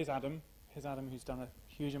 here we are. Here's Adam. Here's Adam, who's done a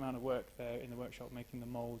huge amount of work there in the workshop making the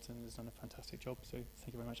moulds and has done a fantastic job. So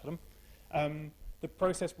thank you very much, Adam. The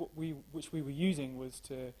process which we were using was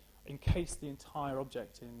to encase the entire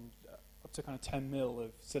object in up to kind of 10 mil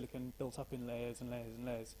of silicon built up in layers and layers and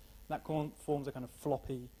layers. That forms a kind of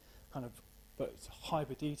floppy, kind of but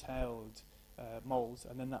hyper detailed moulds,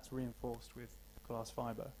 and then that's reinforced with glass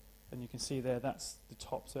fibre. And you can see there, that's the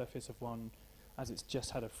top surface of one, as it's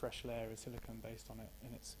just had a fresh layer of silicon based on it,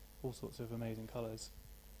 and it's all sorts of amazing colours.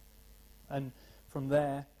 And from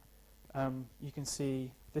there, you can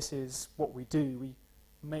see this is what we do. We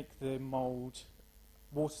make the mould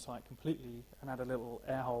watertight completely and add a little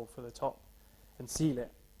air hole for the top and seal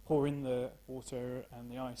it, pour in the water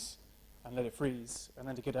and the ice and let it freeze. And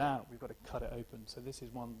then to get it out, we've got to cut it open. So this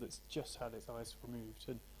is one that's just had its ice removed.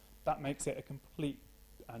 And that makes it a complete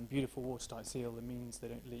and beautiful watertight seal that means they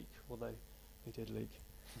don't leak, although they did leak.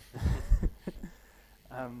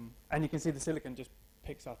 And you can see the silicon just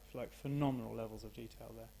picks up like phenomenal levels of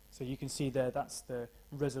detail there. So you can see there, that's the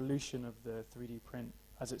resolution of the 3D print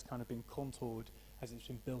as it's kind of been contoured, as it's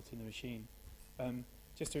been built in the machine.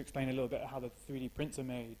 Just to explain a little bit how the 3D prints are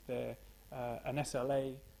made, they're an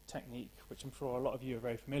SLA technique, which I'm sure a lot of you are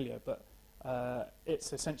very familiar, but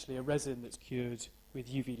it's essentially a resin that's cured with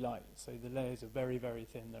UV light. So the layers are very, very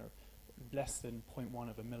thin. They're less than 0.1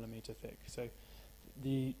 of a millimetre thick. So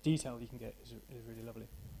the detail you can get is really lovely.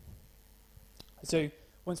 So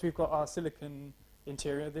once we've got our silicon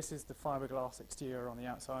interior, this is the fiberglass exterior on the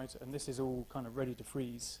outside, and this is all kind of ready to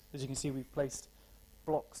freeze. As you can see, we've placed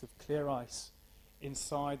blocks of clear ice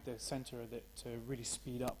inside the centre of it to really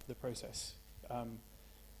speed up the process.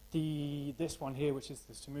 This one here, which is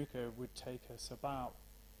the Stomuka, would take us about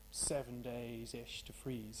 7 days-ish to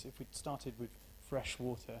freeze. If we'd started with fresh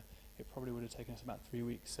water, it probably would have taken us about 3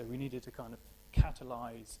 weeks. So we needed to kind of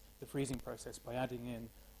catalyse the freezing process by adding in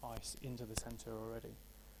ice into the centre already.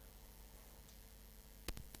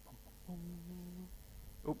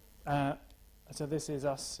 So this is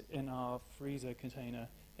us in our freezer container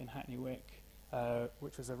in Hackney Wick,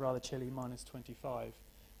 which was a rather chilly -25,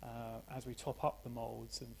 as we top up the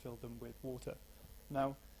moulds and fill them with water.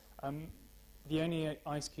 Now, the only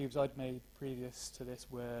ice cubes I'd made previous to this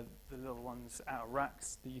were the little ones out of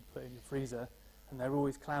racks that you'd put in your freezer, and they're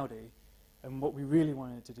always cloudy. And what we really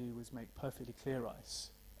wanted to do was make perfectly clear ice.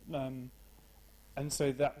 And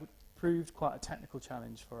so that proved quite a technical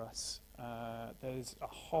challenge for us. There's a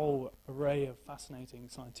whole array of fascinating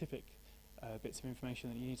scientific bits of information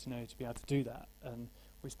that you need to know to be able to do that. And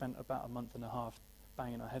we spent about a month and a half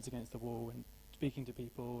banging our heads against the wall and speaking to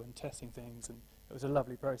people and testing things, and it was a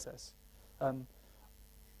lovely process. I'll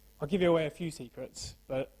give you away a few secrets,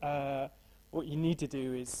 but what you need to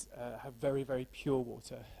do is have very, very pure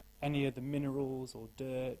water. Any of the minerals or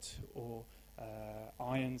dirt or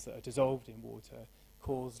ions that are dissolved in water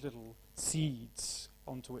cause little seeds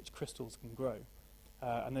onto which crystals can grow.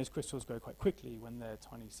 And those crystals grow quite quickly when they're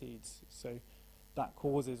tiny seeds. So that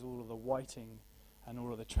causes all of the whiting and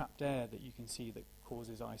all of the trapped air that you can see that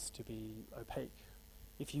causes ice to be opaque.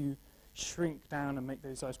 If you shrink down and make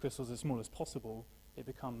those ice crystals as small as possible, it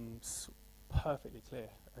becomes perfectly clear.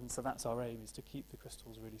 And so that's our aim, is to keep the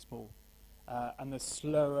crystals really small. And the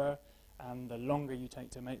slower and the longer you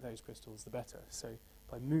take to make those crystals, the better. So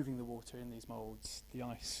by moving the water in these molds, the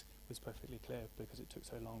ice was perfectly clear because it took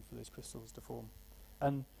so long for those crystals to form.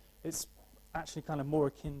 And it's actually kind of more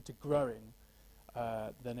akin to growing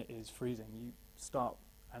than it is freezing. You start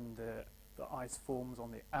and the ice forms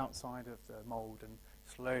on the outside of the mold and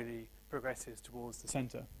slowly progresses towards the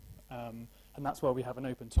center. And that's why we have an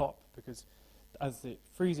open top, because as it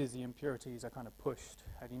freezes, the impurities are kind of pushed,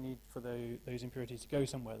 and you need for those impurities to go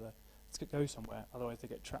somewhere. Otherwise they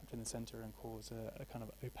get trapped in the center and cause a kind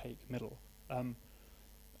of opaque middle.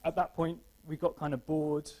 At that point, we got kind of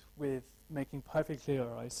bored with making perfectly clear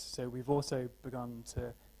ice, so we've also begun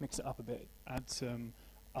to mix it up a bit, add some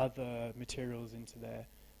other materials into there,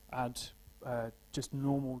 add just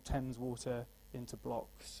normal Thames water into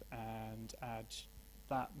blocks, and add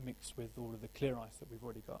that mixed with all of the clear ice that we've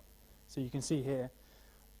already got. So you can see here,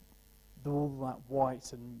 all that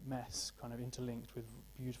white and mess kind of interlinked with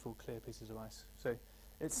beautiful clear pieces of ice. So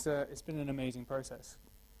it's been an amazing process.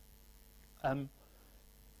 And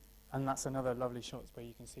that's another lovely shot where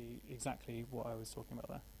you can see exactly what I was talking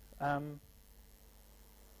about there.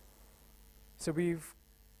 So we've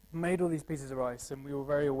made all these pieces of ice, and we were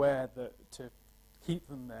very aware that to keep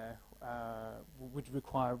them there would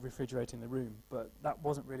require refrigerating the room, but that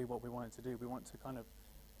wasn't really what we wanted to do. We want to kind of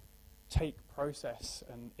take process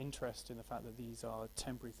and interest in the fact that these are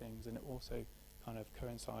temporary things, and it also kind of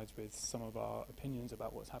coincides with some of our opinions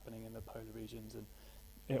about what's happening in the polar regions, and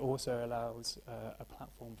it also allows a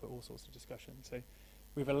platform for all sorts of discussion. So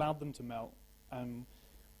we've allowed them to melt, and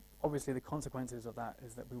obviously the consequences of that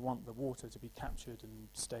is that we want the water to be captured and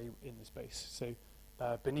stay in the space. So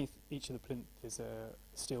beneath each of the plinth is a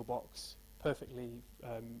steel box, perfectly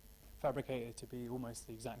fabricated to be almost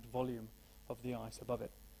the exact volume of the ice above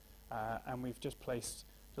it. And we've just placed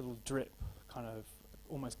little drip, kind of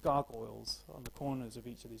almost gargoyles on the corners of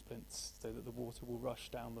each of these plinths so that the water will rush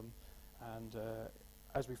down them. And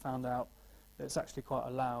as we found out, it's actually quite a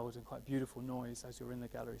loud and quite beautiful noise as you're in the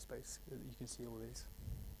gallery space. You can see all these.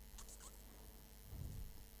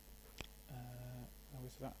 How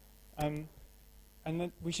was that? And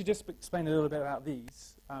then we should just explain a little bit about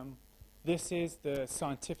these. This is the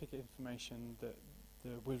scientific information that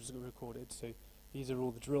was recorded. So these are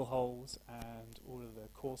all the drill holes and all of the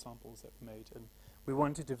core samples that were made. And we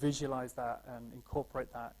wanted to visualize that and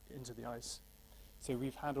incorporate that into the ice. So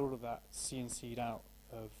we've had all of that CNC'd out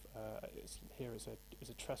of, here is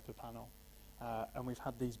a Trespa panel. And we've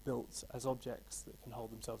had these built as objects that can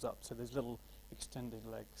hold themselves up. So there's little extended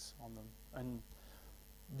legs on them. And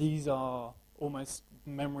these are almost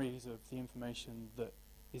memories of the information that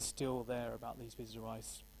is still there about these pieces of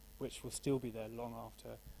ice, which will still be there long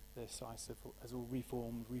after this ice has all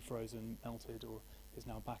reformed, refrozen, melted, or is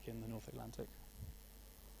now back in the North Atlantic.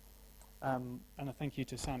 And a thank you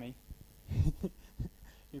to Sammy,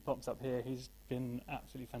 who pops up here. He's been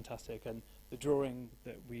absolutely fantastic, and the drawing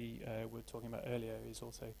that we were talking about earlier is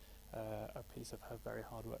also a piece of her very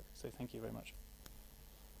hard work. So thank you very much.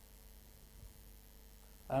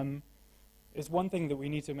 It's one thing that we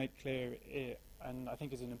need to make clear, and I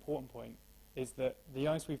think is an important point, is that the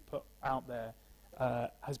ice we've put out there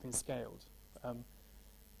has been scaled.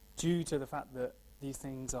 Due to the fact that these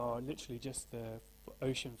things are literally just the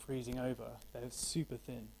ocean freezing over, they're super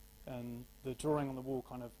thin. And the drawing on the wall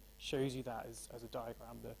kind of shows you that as a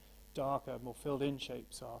diagram. The darker, more filled-in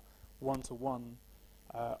shapes are 1:1,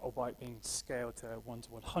 or by being scaled to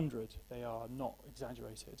 1:100, they are not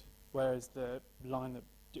exaggerated. Whereas the line that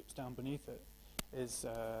dips down beneath it is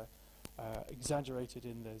exaggerated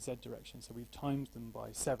in the Z direction. So we've timed them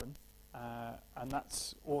by 7. And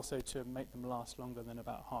that's also to make them last longer than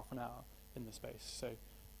about half an hour in the space. So,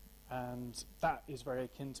 and that is very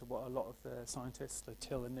akin to what a lot of the scientists, like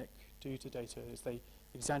Till and Nick, do to data, is they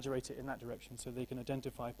exaggerate it in that direction so they can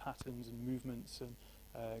identify patterns and movements and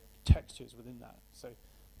textures within that. So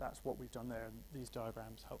that's what we've done there, and these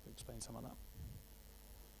diagrams help explain some of that.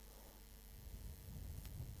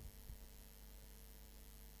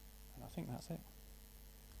 And I think that's it.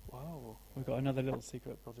 Wow, we've got another little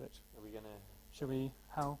secret project. Are we going to... Should we,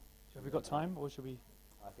 have we got time, or should we?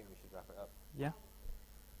 I think we should wrap it up. Yeah?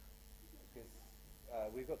 Because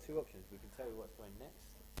we've got two options. We can tell you what's going next.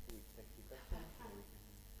 We can take a few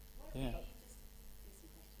questions.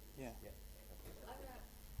 Yeah. Yeah.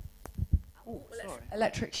 Oh, sorry.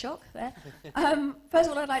 Electric shock there. First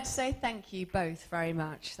of all, I'd like to say thank you both very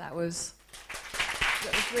much. That was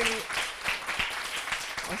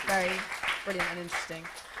very brilliant and interesting.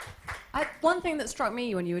 One thing that struck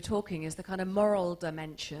me when you were talking is the kind of moral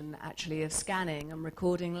dimension, actually, of scanning and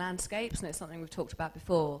recording landscapes, and it's something we've talked about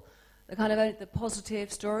before. The kind of the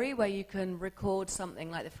positive story where you can record something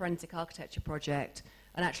like the Forensic Architecture Project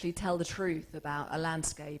and actually tell the truth about a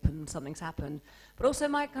landscape and something's happened. But also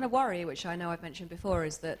my kind of worry, which I know I've mentioned before,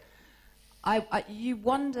 is that you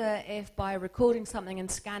wonder if by recording something and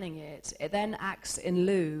scanning it, it then acts in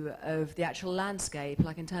lieu of the actual landscape,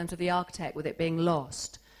 like in terms of the architect with it being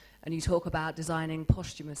lost. And you talk about designing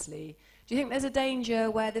posthumously. Do you think there's a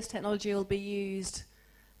danger where this technology will be used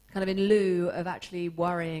kind of in lieu of actually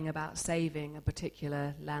worrying about saving a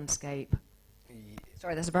particular landscape?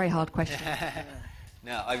 Sorry, that's a very hard question.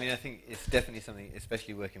 No, I mean, I think it's definitely something,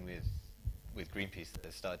 especially working with Greenpeace, that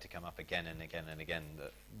has started to come up again and again and again,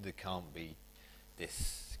 that there can't be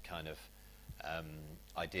this kind of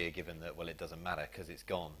idea given that, well, it doesn't matter because it's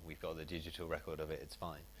gone. We've got the digital record of it, it's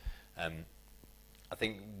fine. I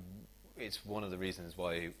think it's one of the reasons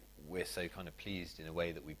why we're so kind of pleased in a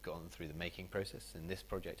way that we've gone through the making process in this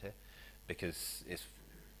project here, because it's,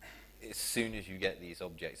 as soon as you get these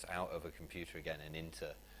objects out of a computer again and into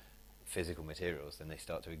physical materials, then they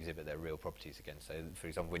start to exhibit their real properties again. So, for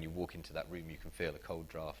example, when you walk into that room, you can feel a cold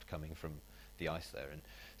draft coming from the ice there. And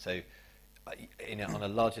so, on a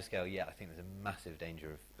larger scale, yeah, I think there's a massive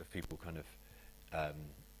danger of people kind of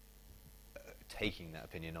taking that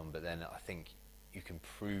opinion on, but then I think you can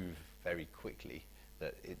prove very quickly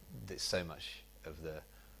that so much of the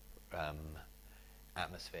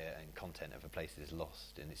atmosphere and content of a place is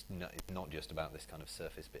lost, and it's not just about this kind of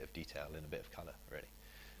surface bit of detail and a bit of colour, really.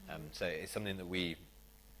 So it's something that with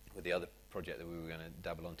the other project that we were going to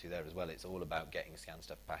dabble onto there as well, it's all about getting scanned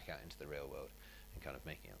stuff back out into the real world and kind of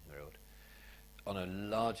making it up in the real world. On a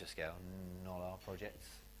larger scale, not our projects,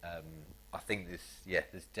 I think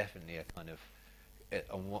there's definitely a kind of,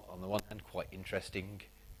 on the one hand, quite interesting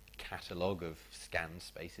catalogue of scanned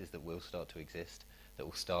spaces that will start to exist, that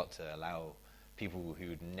will start to allow people who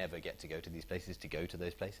would never get to go to these places to go to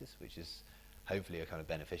those places, which is hopefully a kind of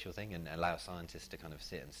beneficial thing, and allow scientists to kind of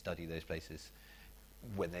sit and study those places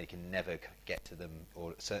when they can never get to them,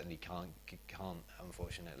 or certainly can't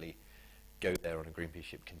unfortunately go there on a Greenpeace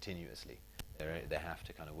ship continuously. They have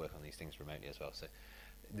to kind of work on these things remotely as well. So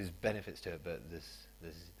there's benefits to it, but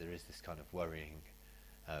there is this kind of worrying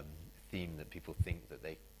theme that people think that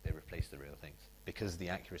they replace the real things because the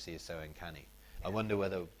accuracy is so uncanny. I wonder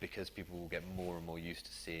whether, because people will get more and more used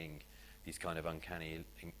to seeing these kind of uncanny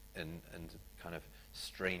and kind of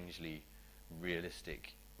strangely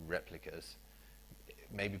realistic replicas,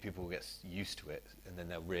 maybe people will get used to it and then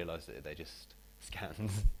they'll realise that they're just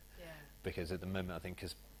scans. Yeah. Because at the moment, I think,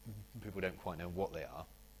 because people don't quite know what they are,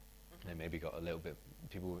 they maybe got a little bit,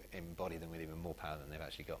 people embody them with even more power than they've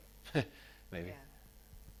actually got. Maybe. Yeah.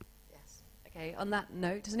 Yes. Okay, on that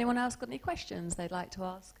note, does anyone else got any questions they'd like to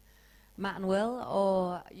ask Matt and Will,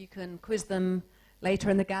 or you can quiz them later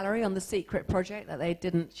in the gallery on the secret project that they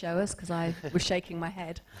didn't show us because I was shaking my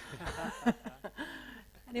head.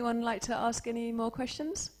 Anyone like to ask any more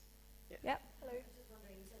questions? Yeah. Yep. Hello. I was just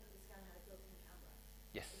wondering, you said that the scan had a built-in camera.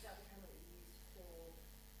 Yes. Is that the camera that you used for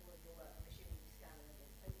all of your work? I'm assuming you scan and then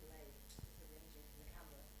overlay the imaging from the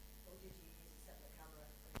camera, or did you use a separate camera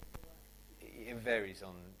for your work? It varies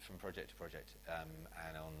from project to project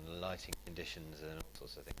and on lighting conditions and all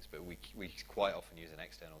sorts of things, but we quite often use an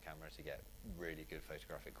external camera to get really good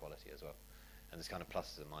photographic quality as well. And there's kind of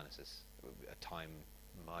pluses and minuses, a time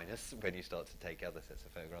minus when you start to take other sets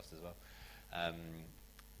of photographs as well.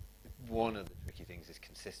 One of the tricky things is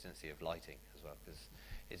consistency of lighting as well, because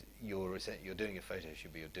you're doing a photo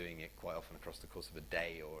shoot, but you're doing it quite often across the course of a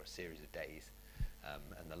day or a series of days,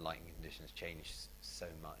 and the lighting conditions change so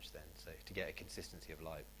much then. So to get a consistency of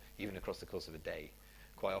light, even across the course of a day,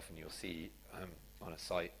 quite often you'll see on a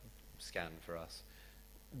site scan for us,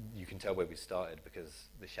 you can tell where we started because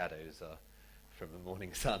the shadows are from the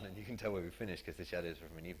morning sun, and you can tell where we finished because the shadows are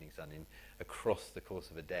from an evening sun. And across the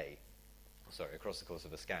course of a day, across the course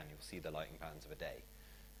of a scan, you'll see the lighting patterns of a day.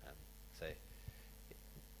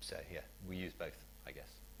 So yeah, we use both, I guess.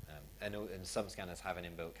 And some scanners have an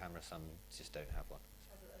inbuilt camera, some just don't have one.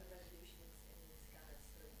 Are the resolutions in the scanners,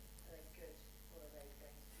 are they good, or are they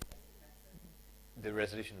going to be better? The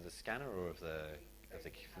resolution of the scanner or of the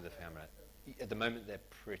camera? At the moment,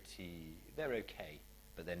 they're okay,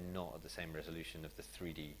 but they're not at the same resolution of the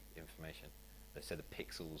 3D information. So the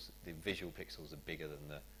pixels, the visual pixels, are bigger than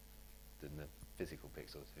the physical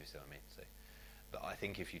pixels, if you see what I mean. So, but I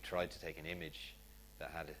think if you tried to take an image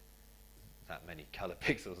that had that many color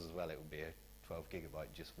pixels as well, it would be a 12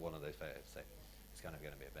 gigabyte, just one of those photos. So it's kind of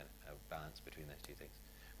going to be a balance between those two things.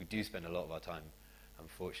 We do spend a lot of our time,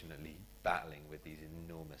 unfortunately, battling with these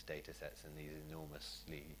enormous data sets and these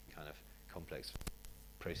enormously kind of complex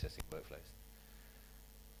processing workflows.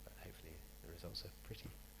 But hopefully the results are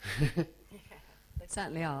pretty. Yeah, they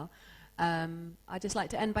certainly are. I'd just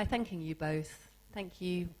like to end by thanking you both. Thank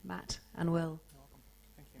you, Matt and Will. You're welcome.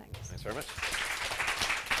 Thank you. Thanks. Thanks very much.